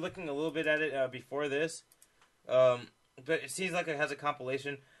is. We were looking a little bit at it before this. But it seems like it has a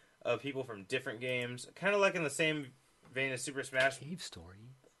compilation of people from different games. Kind of like in the same vein as Super Smash. Cave Story.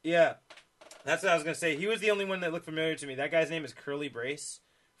 Yeah. That's what I was going to say. He was the only one that looked familiar to me. That guy's name is Curly Brace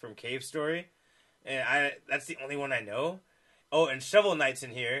from Cave Story. And that's the only one I know. Oh, and Shovel Knight's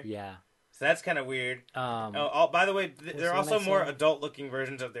in here. Yeah. So that's kind of weird. By the way, there are also I more saw? adult-looking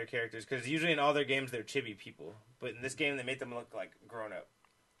versions of their characters, because usually in all their games they're chibi people. But in this game, they made them look like grown-up.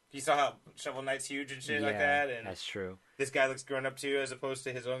 You saw how Shovel Knight's huge and shit like that? And that's true. this guy looks grown-up too, as opposed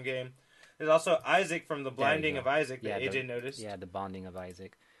to his own game. There's also Isaac from The Blinding of Isaac that AJ noticed. Yeah, The Bonding of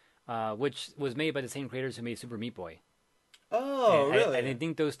Isaac. Which was made by the same creators who made Super Meat Boy. Oh, and really? I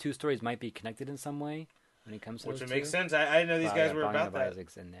think those two stories might be connected in some way when it comes to Which those would make two. sense. I didn't know these guys were Bonding about of that.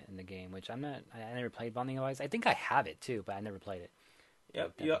 Isaac's in the game, which I'm not. I never played Bonding of Isaac. I think I have it too, but I never played it.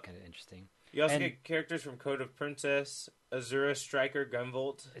 Yep. That'd be kind of interesting. You also And- get characters from Code of Princess, Azura Striker,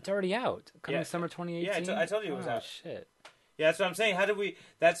 Gunvolt. It's already out. Coming Yeah. summer 2018. Yeah, I told you it was oh, out. Shit. Yeah, that's what I'm saying. How did we?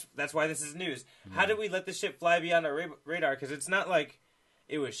 That's why this is news. How did we let this shit fly beyond our radar? Because it's not like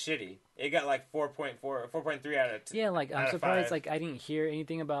it was shitty. It got like 4.3 out of 10. Yeah, like out I'm of surprised. 5. Like I didn't hear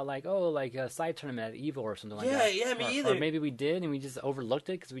anything about like a side tournament at Evo or something like that. Yeah, me Or either. maybe we did and we just overlooked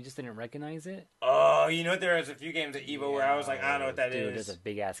it because we just didn't recognize it. Oh, you know, there was a few games at Evo where I was like, I don't know what that dude, is. There's a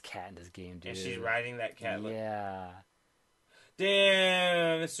big ass cat in this game, dude. And she's riding that cat. Look. Yeah.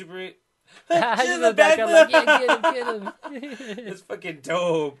 Damn, it's super. I She's just in the look back, back. I'm like, yeah, get him. It's fucking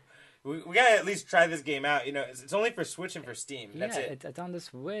dope. We gotta at least try this game out. You know, it's only for Switch and for Steam. That's yeah, it. it's on the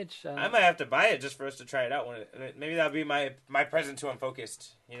Switch. I might have to buy it just for us to try it out. Maybe that'll be my present to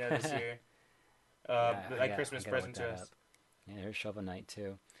Unfocused. You know, this year, Christmas present to us. Yeah, there's Shovel Knight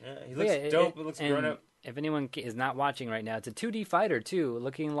too. Yeah, he looks dope. It looks and grown up. If anyone is not watching right now, it's a 2D fighter too,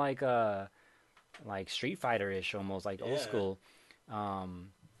 looking like Street Fighter-ish almost, like old Yeah. school.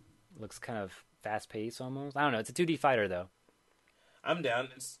 Looks kind of fast paced almost. I don't know. It's a 2D fighter though. I'm down.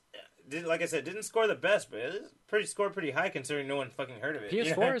 Like I said, didn't score the best, but it scored pretty high considering no one fucking heard of it. PS4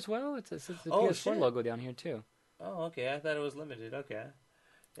 you know? as well. It's the Oh, PS4 shit. logo down here too. Oh, okay. I thought it was limited. Okay.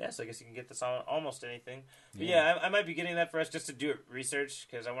 Yeah, so I guess you can get this on almost anything. But yeah, I might be getting that for us just to do research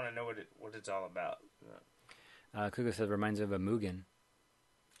because I want to know what it's all about. Kuga says reminds me of a Mugen.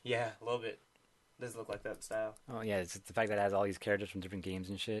 Yeah, a little bit. Does look like that style. Oh yeah, it's the fact that it has all these characters from different games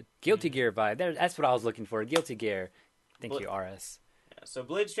and shit. Guilty Gear vibe. That's what I was looking for. Guilty Gear. Thank you, RS. Yeah, so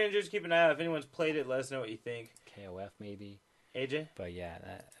Blade Strangers, keep an eye out. If anyone's played it, let us know what you think. KOF maybe. AJ? But yeah,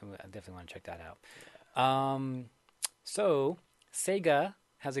 I definitely want to check that out. So Sega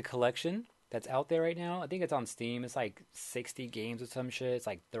has a collection that's out there right now. I think it's on Steam. It's like 60 games or some shit. It's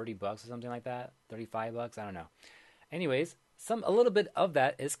like $30 or something like that. $35. I don't know. Anyways, a little bit of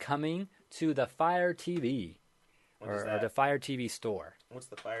that is coming to the Fire TV or the Fire TV store. What's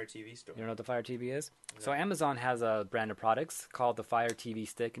the Fire TV store? You don't know what the Fire TV is? No. So Amazon has a brand of products called the Fire TV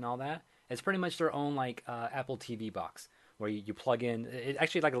Stick and all that. It's pretty much their own like Apple TV box where you plug in. It's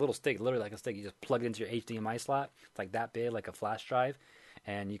actually like a little stick, literally like a stick. You just plug it into your HDMI slot. It's like that big, like a flash drive,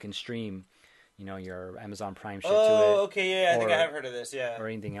 and you can stream, your Amazon Prime shit to it. Oh, okay, yeah, I think I have heard of this, yeah. Or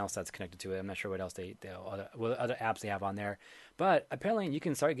anything else that's connected to it. I'm not sure what else what other apps they have on there. But apparently you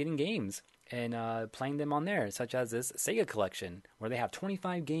can start getting games and playing them on there, such as this Sega collection, where they have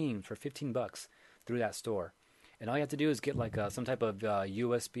 25 games for $15 through that store. And all you have to do is get like some type of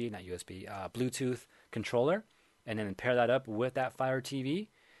Bluetooth controller, and then pair that up with that Fire TV,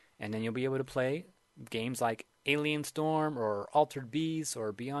 and then you'll be able to play games like Alien Storm or Altered Beast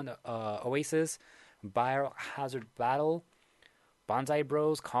or Beyond Oasis, Biohazard Battle, Bonsai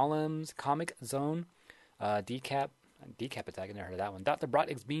Bros, Columns, Comic Zone, Decap Attack, I never heard of that one. Dr.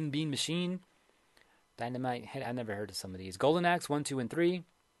 Brock's Bean Machine, Dynamite Head, I never heard of some of these. Golden Axe 1, 2, and 3,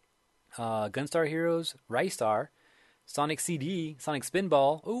 Gunstar Heroes, Ristar, Sonic CD, Sonic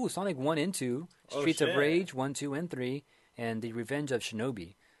Spinball, ooh, Sonic 1 and 2, Streets of Rage 1, 2, and 3, and The Revenge of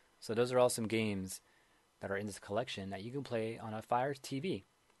Shinobi. So those are all some games that are in this collection that you can play on a Fire TV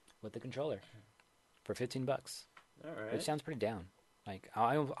with the controller for $15. All right. Which sounds pretty down. Like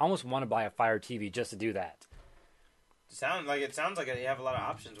I almost want to buy a Fire TV just to do that. sounds like you have a lot of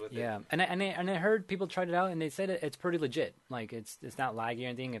options with it. Yeah, and I heard people tried it out and they said it's pretty legit. Like it's not laggy or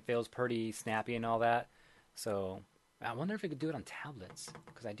anything. It feels pretty snappy and all that. So I wonder if it could do it on tablets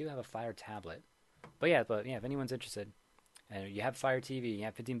because I do have a Fire tablet. But yeah, if anyone's interested, and you have Fire TV, you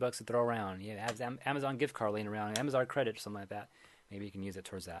have $15 to throw around, you have Amazon gift card laying around, Amazon credit or something like that. Maybe you can use it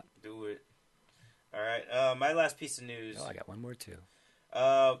towards that. Do it. All right. My last piece of news. Oh, I got one more too.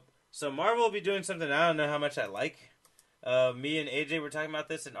 So Marvel will be doing something I don't know how much I like. Me and AJ were talking about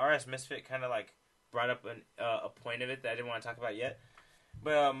this, and RS Misfit kind of like brought up a point of it that I didn't want to talk about yet.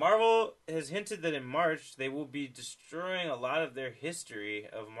 But Marvel has hinted that in March they will be destroying a lot of their history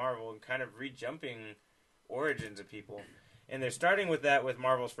of Marvel and kind of rejumping origins of people. And they're starting with that with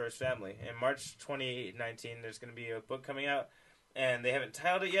Marvel's First Family. In March 2019, there's going to be a book coming out, and they haven't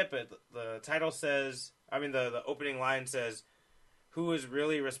titled it yet, but the title says, the opening line says, "Who is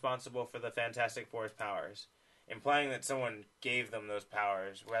really responsible for the Fantastic Four's powers?" Implying that someone gave them those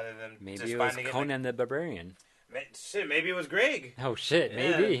powers rather than Maybe just it was finding Conan the Barbarian. Shit, maybe it was Greg. Oh shit,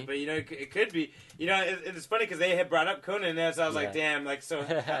 Yeah, maybe. but it could be. It's funny because they had brought up Conan, and so I was like, damn,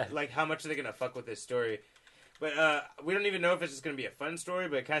 how much are they gonna fuck with this story? But we don't even know if it's just gonna be a fun story,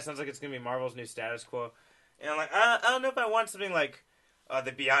 but it kind of sounds like it's gonna be Marvel's new status quo. And I'm like, I don't know if I want something like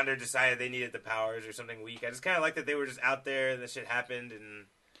the Beyonder decided they needed the powers or something weak. I just kind of like that they were just out there and this shit happened and.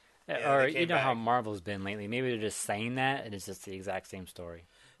 Or you know how Marvel's been lately. Maybe they're just saying that, and it's just the exact same story.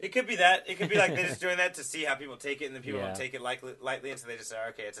 It could be that. It could be like they're just doing that to see how people take it, and then people don't take it lightly, and so they just say,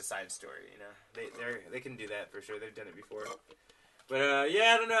 "Okay, it's a side story." They can do that for sure. They've done it before. But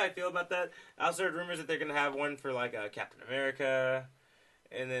I don't know how I feel about that. I also heard rumors that they're gonna have one for like Captain America,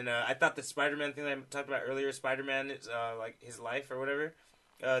 and then I thought the Spider-Man thing that I talked about earlier, Spider-Man is like his life or whatever.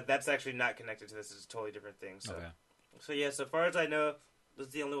 That's actually not connected to this. It's a totally different thing. So, so far as I know.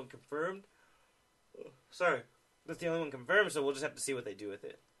 That's the only one confirmed. That's the only one confirmed, so we'll just have to see what they do with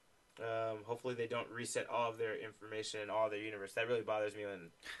it. Hopefully they don't reset all of their information and all of their universe. That really bothers me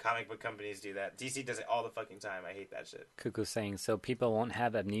when comic book companies do that. DC does it all the fucking time. I hate that shit. Cuckoo's saying, so people won't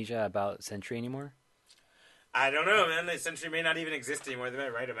have amnesia about Sentry anymore? I don't know, man. The Sentry may not even exist anymore. They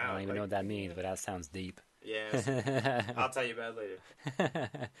might write him out. I don't even know what that means, but that sounds deep. Yeah. I'll tell you about it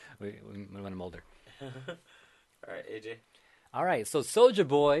later. When I'm older. All right, AJ. All right, so Soulja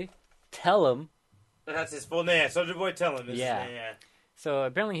Boy, tell him. That's his full name. Soulja Boy, tell him. Yeah. So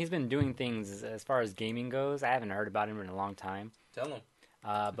apparently he's been doing things as far as gaming goes. I haven't heard about him in a long time. Tell him.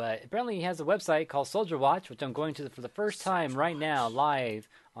 But apparently he has a website called Soldier Watch, which I'm going to for the first time right now, live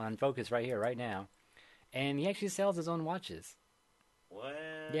on Focus right here, right now. And he actually sells his own watches. What?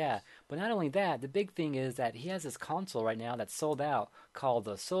 Yeah, but not only that, the big thing is that he has this console right now that's sold out called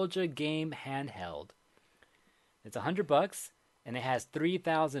the Soldier Game Handheld. It's $100. And it has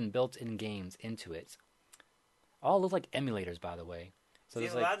 3,000 built-in games into it. All look like emulators, by the way. So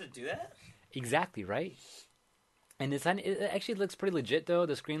is he allowed to do that? Exactly, right? And it actually looks pretty legit, though.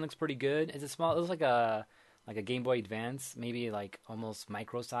 The screen looks pretty good. It's a small. It looks like a Game Boy Advance, maybe like almost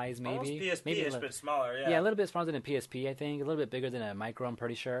micro size, maybe. Almost PSP-ish, but smaller. Yeah. Yeah, a little bit smaller than a PSP, I think. A little bit bigger than a micro, I'm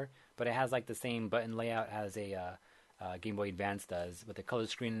pretty sure. But it has like the same button layout as a Game Boy Advance does, with the color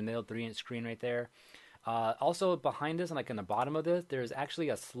screen in the middle, 3-inch screen right there. Also behind us, and like in the bottom of this, there's actually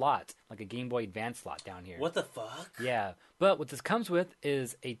a slot, like a Game Boy Advance slot down here. What the fuck? Yeah, but what this comes with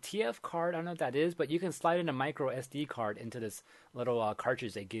is a TF card. I don't know what that is, but you can slide in a micro SD card into this little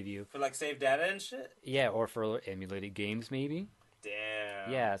cartridge they give you. For like save data and shit? Yeah, or for emulated games maybe.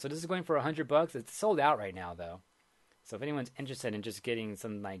 Damn. Yeah, so this is going for $100. It's sold out right now though. So if anyone's interested in just getting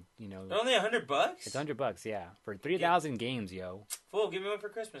some only $100? It's $100, yeah, for 3,000 games, yo. Fool, give me one for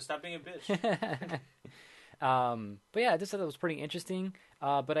Christmas. Stop being a bitch. But yeah, I just thought that was pretty interesting.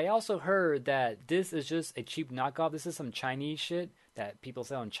 But I also heard that this is just a cheap knockoff. This is some Chinese shit that people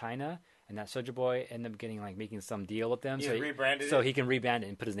sell in China, and that Soulja Boy ended up making some deal with them. He can rebrand it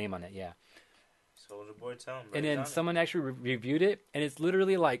and put his name on it. Yeah. Soulja Boy, tell him. And then someone actually reviewed it, and it's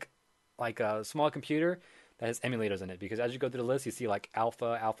literally like a small computer that has emulators in it, because as you go through the list, you see like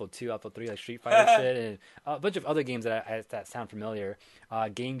Alpha, Alpha 2, Alpha 3, like Street Fighter shit, and a bunch of other games that sound familiar.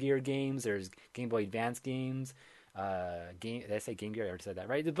 Game Gear games, there's Game Boy Advance games. Did I say Game Gear? I already said that,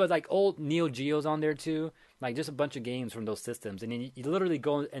 right? But like old Neo Geos on there too, like just a bunch of games from those systems, and then you literally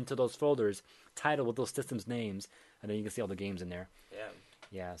go into those folders titled with those systems names, and then you can see all the games in there.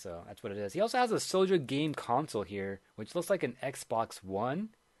 Yeah, so that's what it is. He also has a Soldier game console here, which looks like an Xbox One.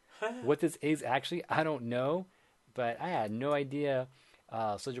 What this is actually, I don't know, but I had no idea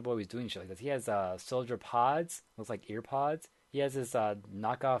Soulja Boy was doing shit like this. He has Soldier Pods, looks like ear pods. He has his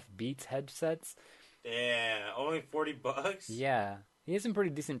knockoff Beats headsets. Yeah, only $40? Yeah, He has some pretty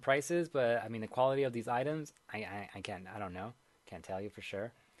decent prices, but I mean the quality of these items, I don't know, can't tell you for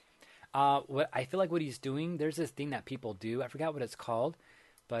sure. What I feel like what he's doing, there's this thing that people do. I forgot what it's called,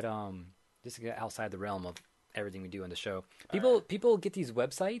 but just to get outside the realm of everything we do on the show, people get these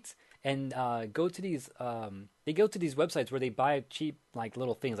websites and go to these websites where they buy cheap like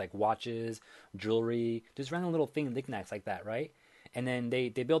little things like watches, jewelry, just random little things, knickknacks like that, right? And then they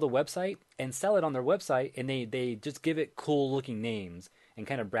build a website and sell it on their website, and they just give it cool looking names and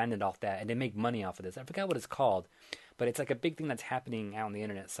kind of brand it off that, and they make money off of this. I forgot what it's called, but it's like a big thing that's happening out on the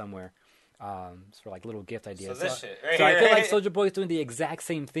internet somewhere. It's for like little gift ideas. So this shit right so here, I feel like right? Soulja Boy is doing the exact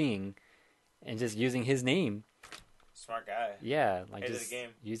same thing, and just using his name. Smart guy. Yeah, like Head of just the game.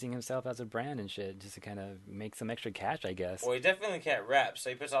 using himself as a brand and shit, just to kind of make some extra cash, I guess. Well, he definitely can't rap,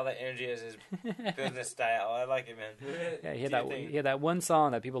 so he puts all that energy as his business style. I like it, man. Yeah, he Do your thing. had that one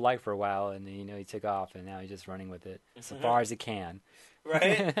song that people liked for a while, and then, he took off, and now he's just running with it so far as he can.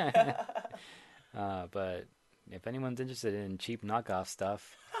 Right? But if anyone's interested in cheap knockoff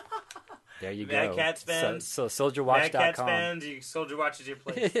stuff, there you Mad go. Cats fans. So Mad SoldierWatch.com. Cats fans, Soldier Watch is your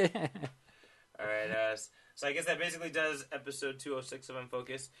place. All right, so I guess that basically does episode 206 of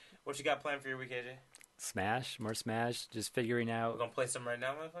Unfocused. What you got planned for your week, AJ? Smash, more Smash, just figuring We're out. gonna play some right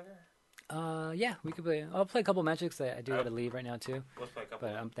now, motherfucker. Yeah, we could play. I'll play a couple matches. I do got to leave right now too. Let's play a couple.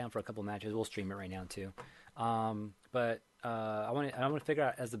 But I'm down for a couple matches. We'll stream it right now too. But I want to figure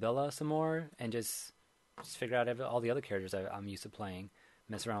out Isabella some more and just figure out all the other characters I'm used to playing.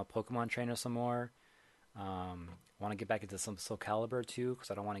 Mess around with Pokemon Trainer some more. Want to get back into some Soul Calibur too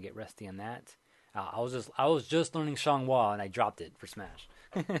because I don't want to get rusty on that. I was just learning Xianghua and I dropped it for Smash.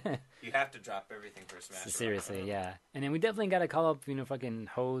 You have to drop everything for Smash. Seriously, yeah. And then we definitely got to call up fucking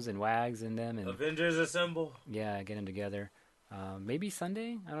Hose and Wags and them and Avengers Assemble. yeah, get them together. Maybe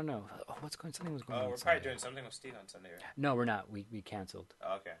Sunday? I don't know. Something was going on. We're Sunday. probably doing something with Steve on Sunday, right? No, we're not. We canceled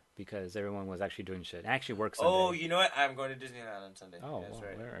Oh, okay. because everyone was actually doing shit. I actually work Sunday. Oh, you know what? I'm going to Disneyland on Sunday. Oh, That's well,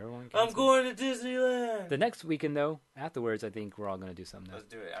 right. everyone I'm canceled. going to Disneyland. The next weekend, though, afterwards, I think we're all going to do something. Let's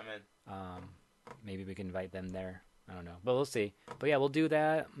do it. I'm in. Maybe we can invite them there. I don't know. But we'll see. But yeah, we'll do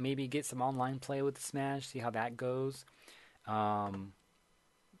that. Maybe get some online play with the Smash, see how that goes. And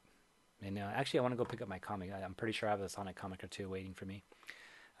actually, I want to go pick up my comic. I'm pretty sure I have a Sonic comic or two waiting for me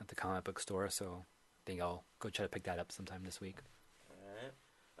at the comic book store. So I think I'll go try to pick that up sometime this week.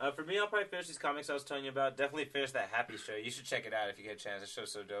 Alright. For me, I'll probably finish these comics I was telling you about. Definitely finish that Happy show. You should check it out if you get a chance. The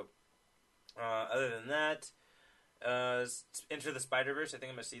show's so dope. Other than that, Enter the Spider-Verse. I think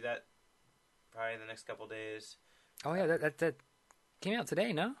I'm going to see that probably in the next couple days. Oh, yeah, that came out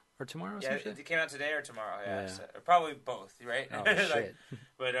today, no? Or tomorrow or Yeah, some shit? it came out today or tomorrow. Yeah, Yeah. So, or probably both, right? Oh, Like, shit.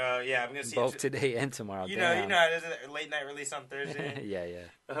 but yeah, I'm going to see Both it. today and tomorrow. You know how it is, a late night release on Thursday. yeah, yeah.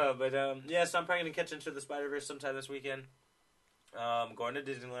 But yeah, so I'm probably going to catch Into the Spider-Verse sometime this weekend. Going to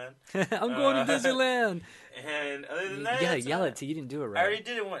Disneyland. I'm going to Disneyland. And other than You that, gotta that's yell all. it till you didn't do it I right. already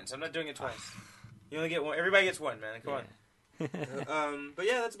did it once. I'm not doing it twice. You only get one. Everybody gets one, man. Come on. But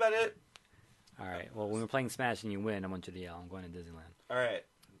yeah, that's about it. All right. Well, when we're playing Smash and you win, I want you to yell, I'm going to Disneyland. All right.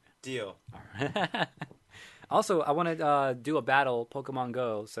 Deal. Also, I want to do a battle, Pokemon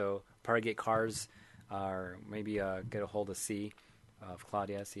Go, so probably get cars, or maybe get a hold of C, of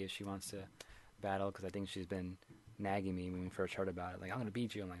Claudia, see if she wants to battle, because I think she's been nagging me when we first heard about it. Like, I'm going to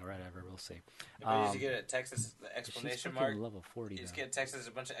beat you. I'm like, whatever, we'll see. If I used to get a text, the She's exclamation fucking mark. level 40, You just though. get a text, there's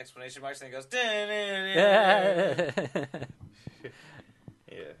a bunch of exclamation marks, and it goes.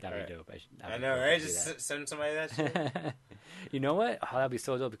 Yeah. That'd be dope. I know, right? Just send somebody that shit. You know what? Oh, that'd be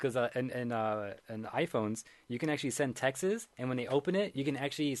so dope because in iPhones, you can actually send texts, and when they open it, you can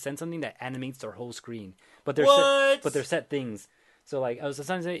actually send something that animates their whole screen. But they're set things. So like, I was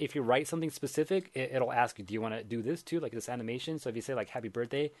sometimes if you write something specific, it'll ask you, do you want to do this too, like this animation? So if you say like "Happy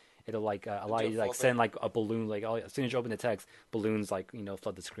Birthday," it'll like allow you to like send like a balloon, like as soon as you open the text, balloons like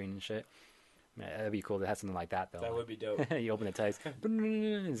flood the screen and shit. Man, that'd be cool to have something like that though. That would be dope. You open the text,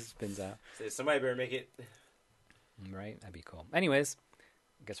 it spins out. So somebody better make it. Right, that'd be cool. Anyways,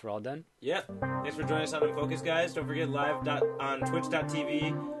 I guess we're all done. Yep. Thanks for joining us on Unfocused, guys. Don't forget live on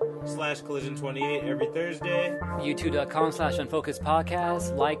twitch.tv/collision28 every Thursday. YouTube.com/Unfocused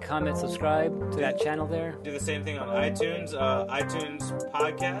Podcast. Like, comment, subscribe to that channel there. Do the same thing on iTunes. iTunes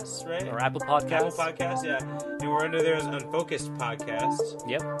Podcasts, right? Or Apple Podcasts. Apple Podcasts, yeah. And we're under there as Unfocused Podcast.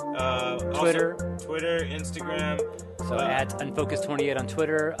 Yep. Twitter, Instagram. So at Unfocused28 on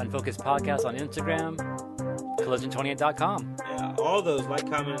Twitter, Unfocused Podcast on Instagram, Collision28.com. Yeah, all those. Like,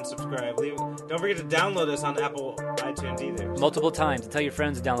 comment, and subscribe. Don't forget to download us on Apple iTunes either. Multiple times. Tell your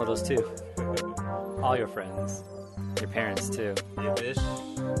friends to download those too. All your friends. Your parents too. Yeah, bitch.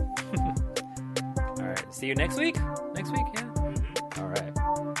 All right. See you next week? Next week, yeah?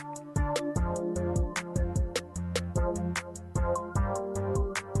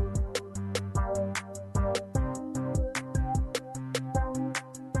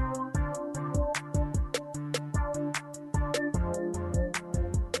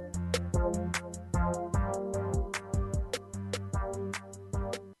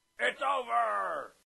 over.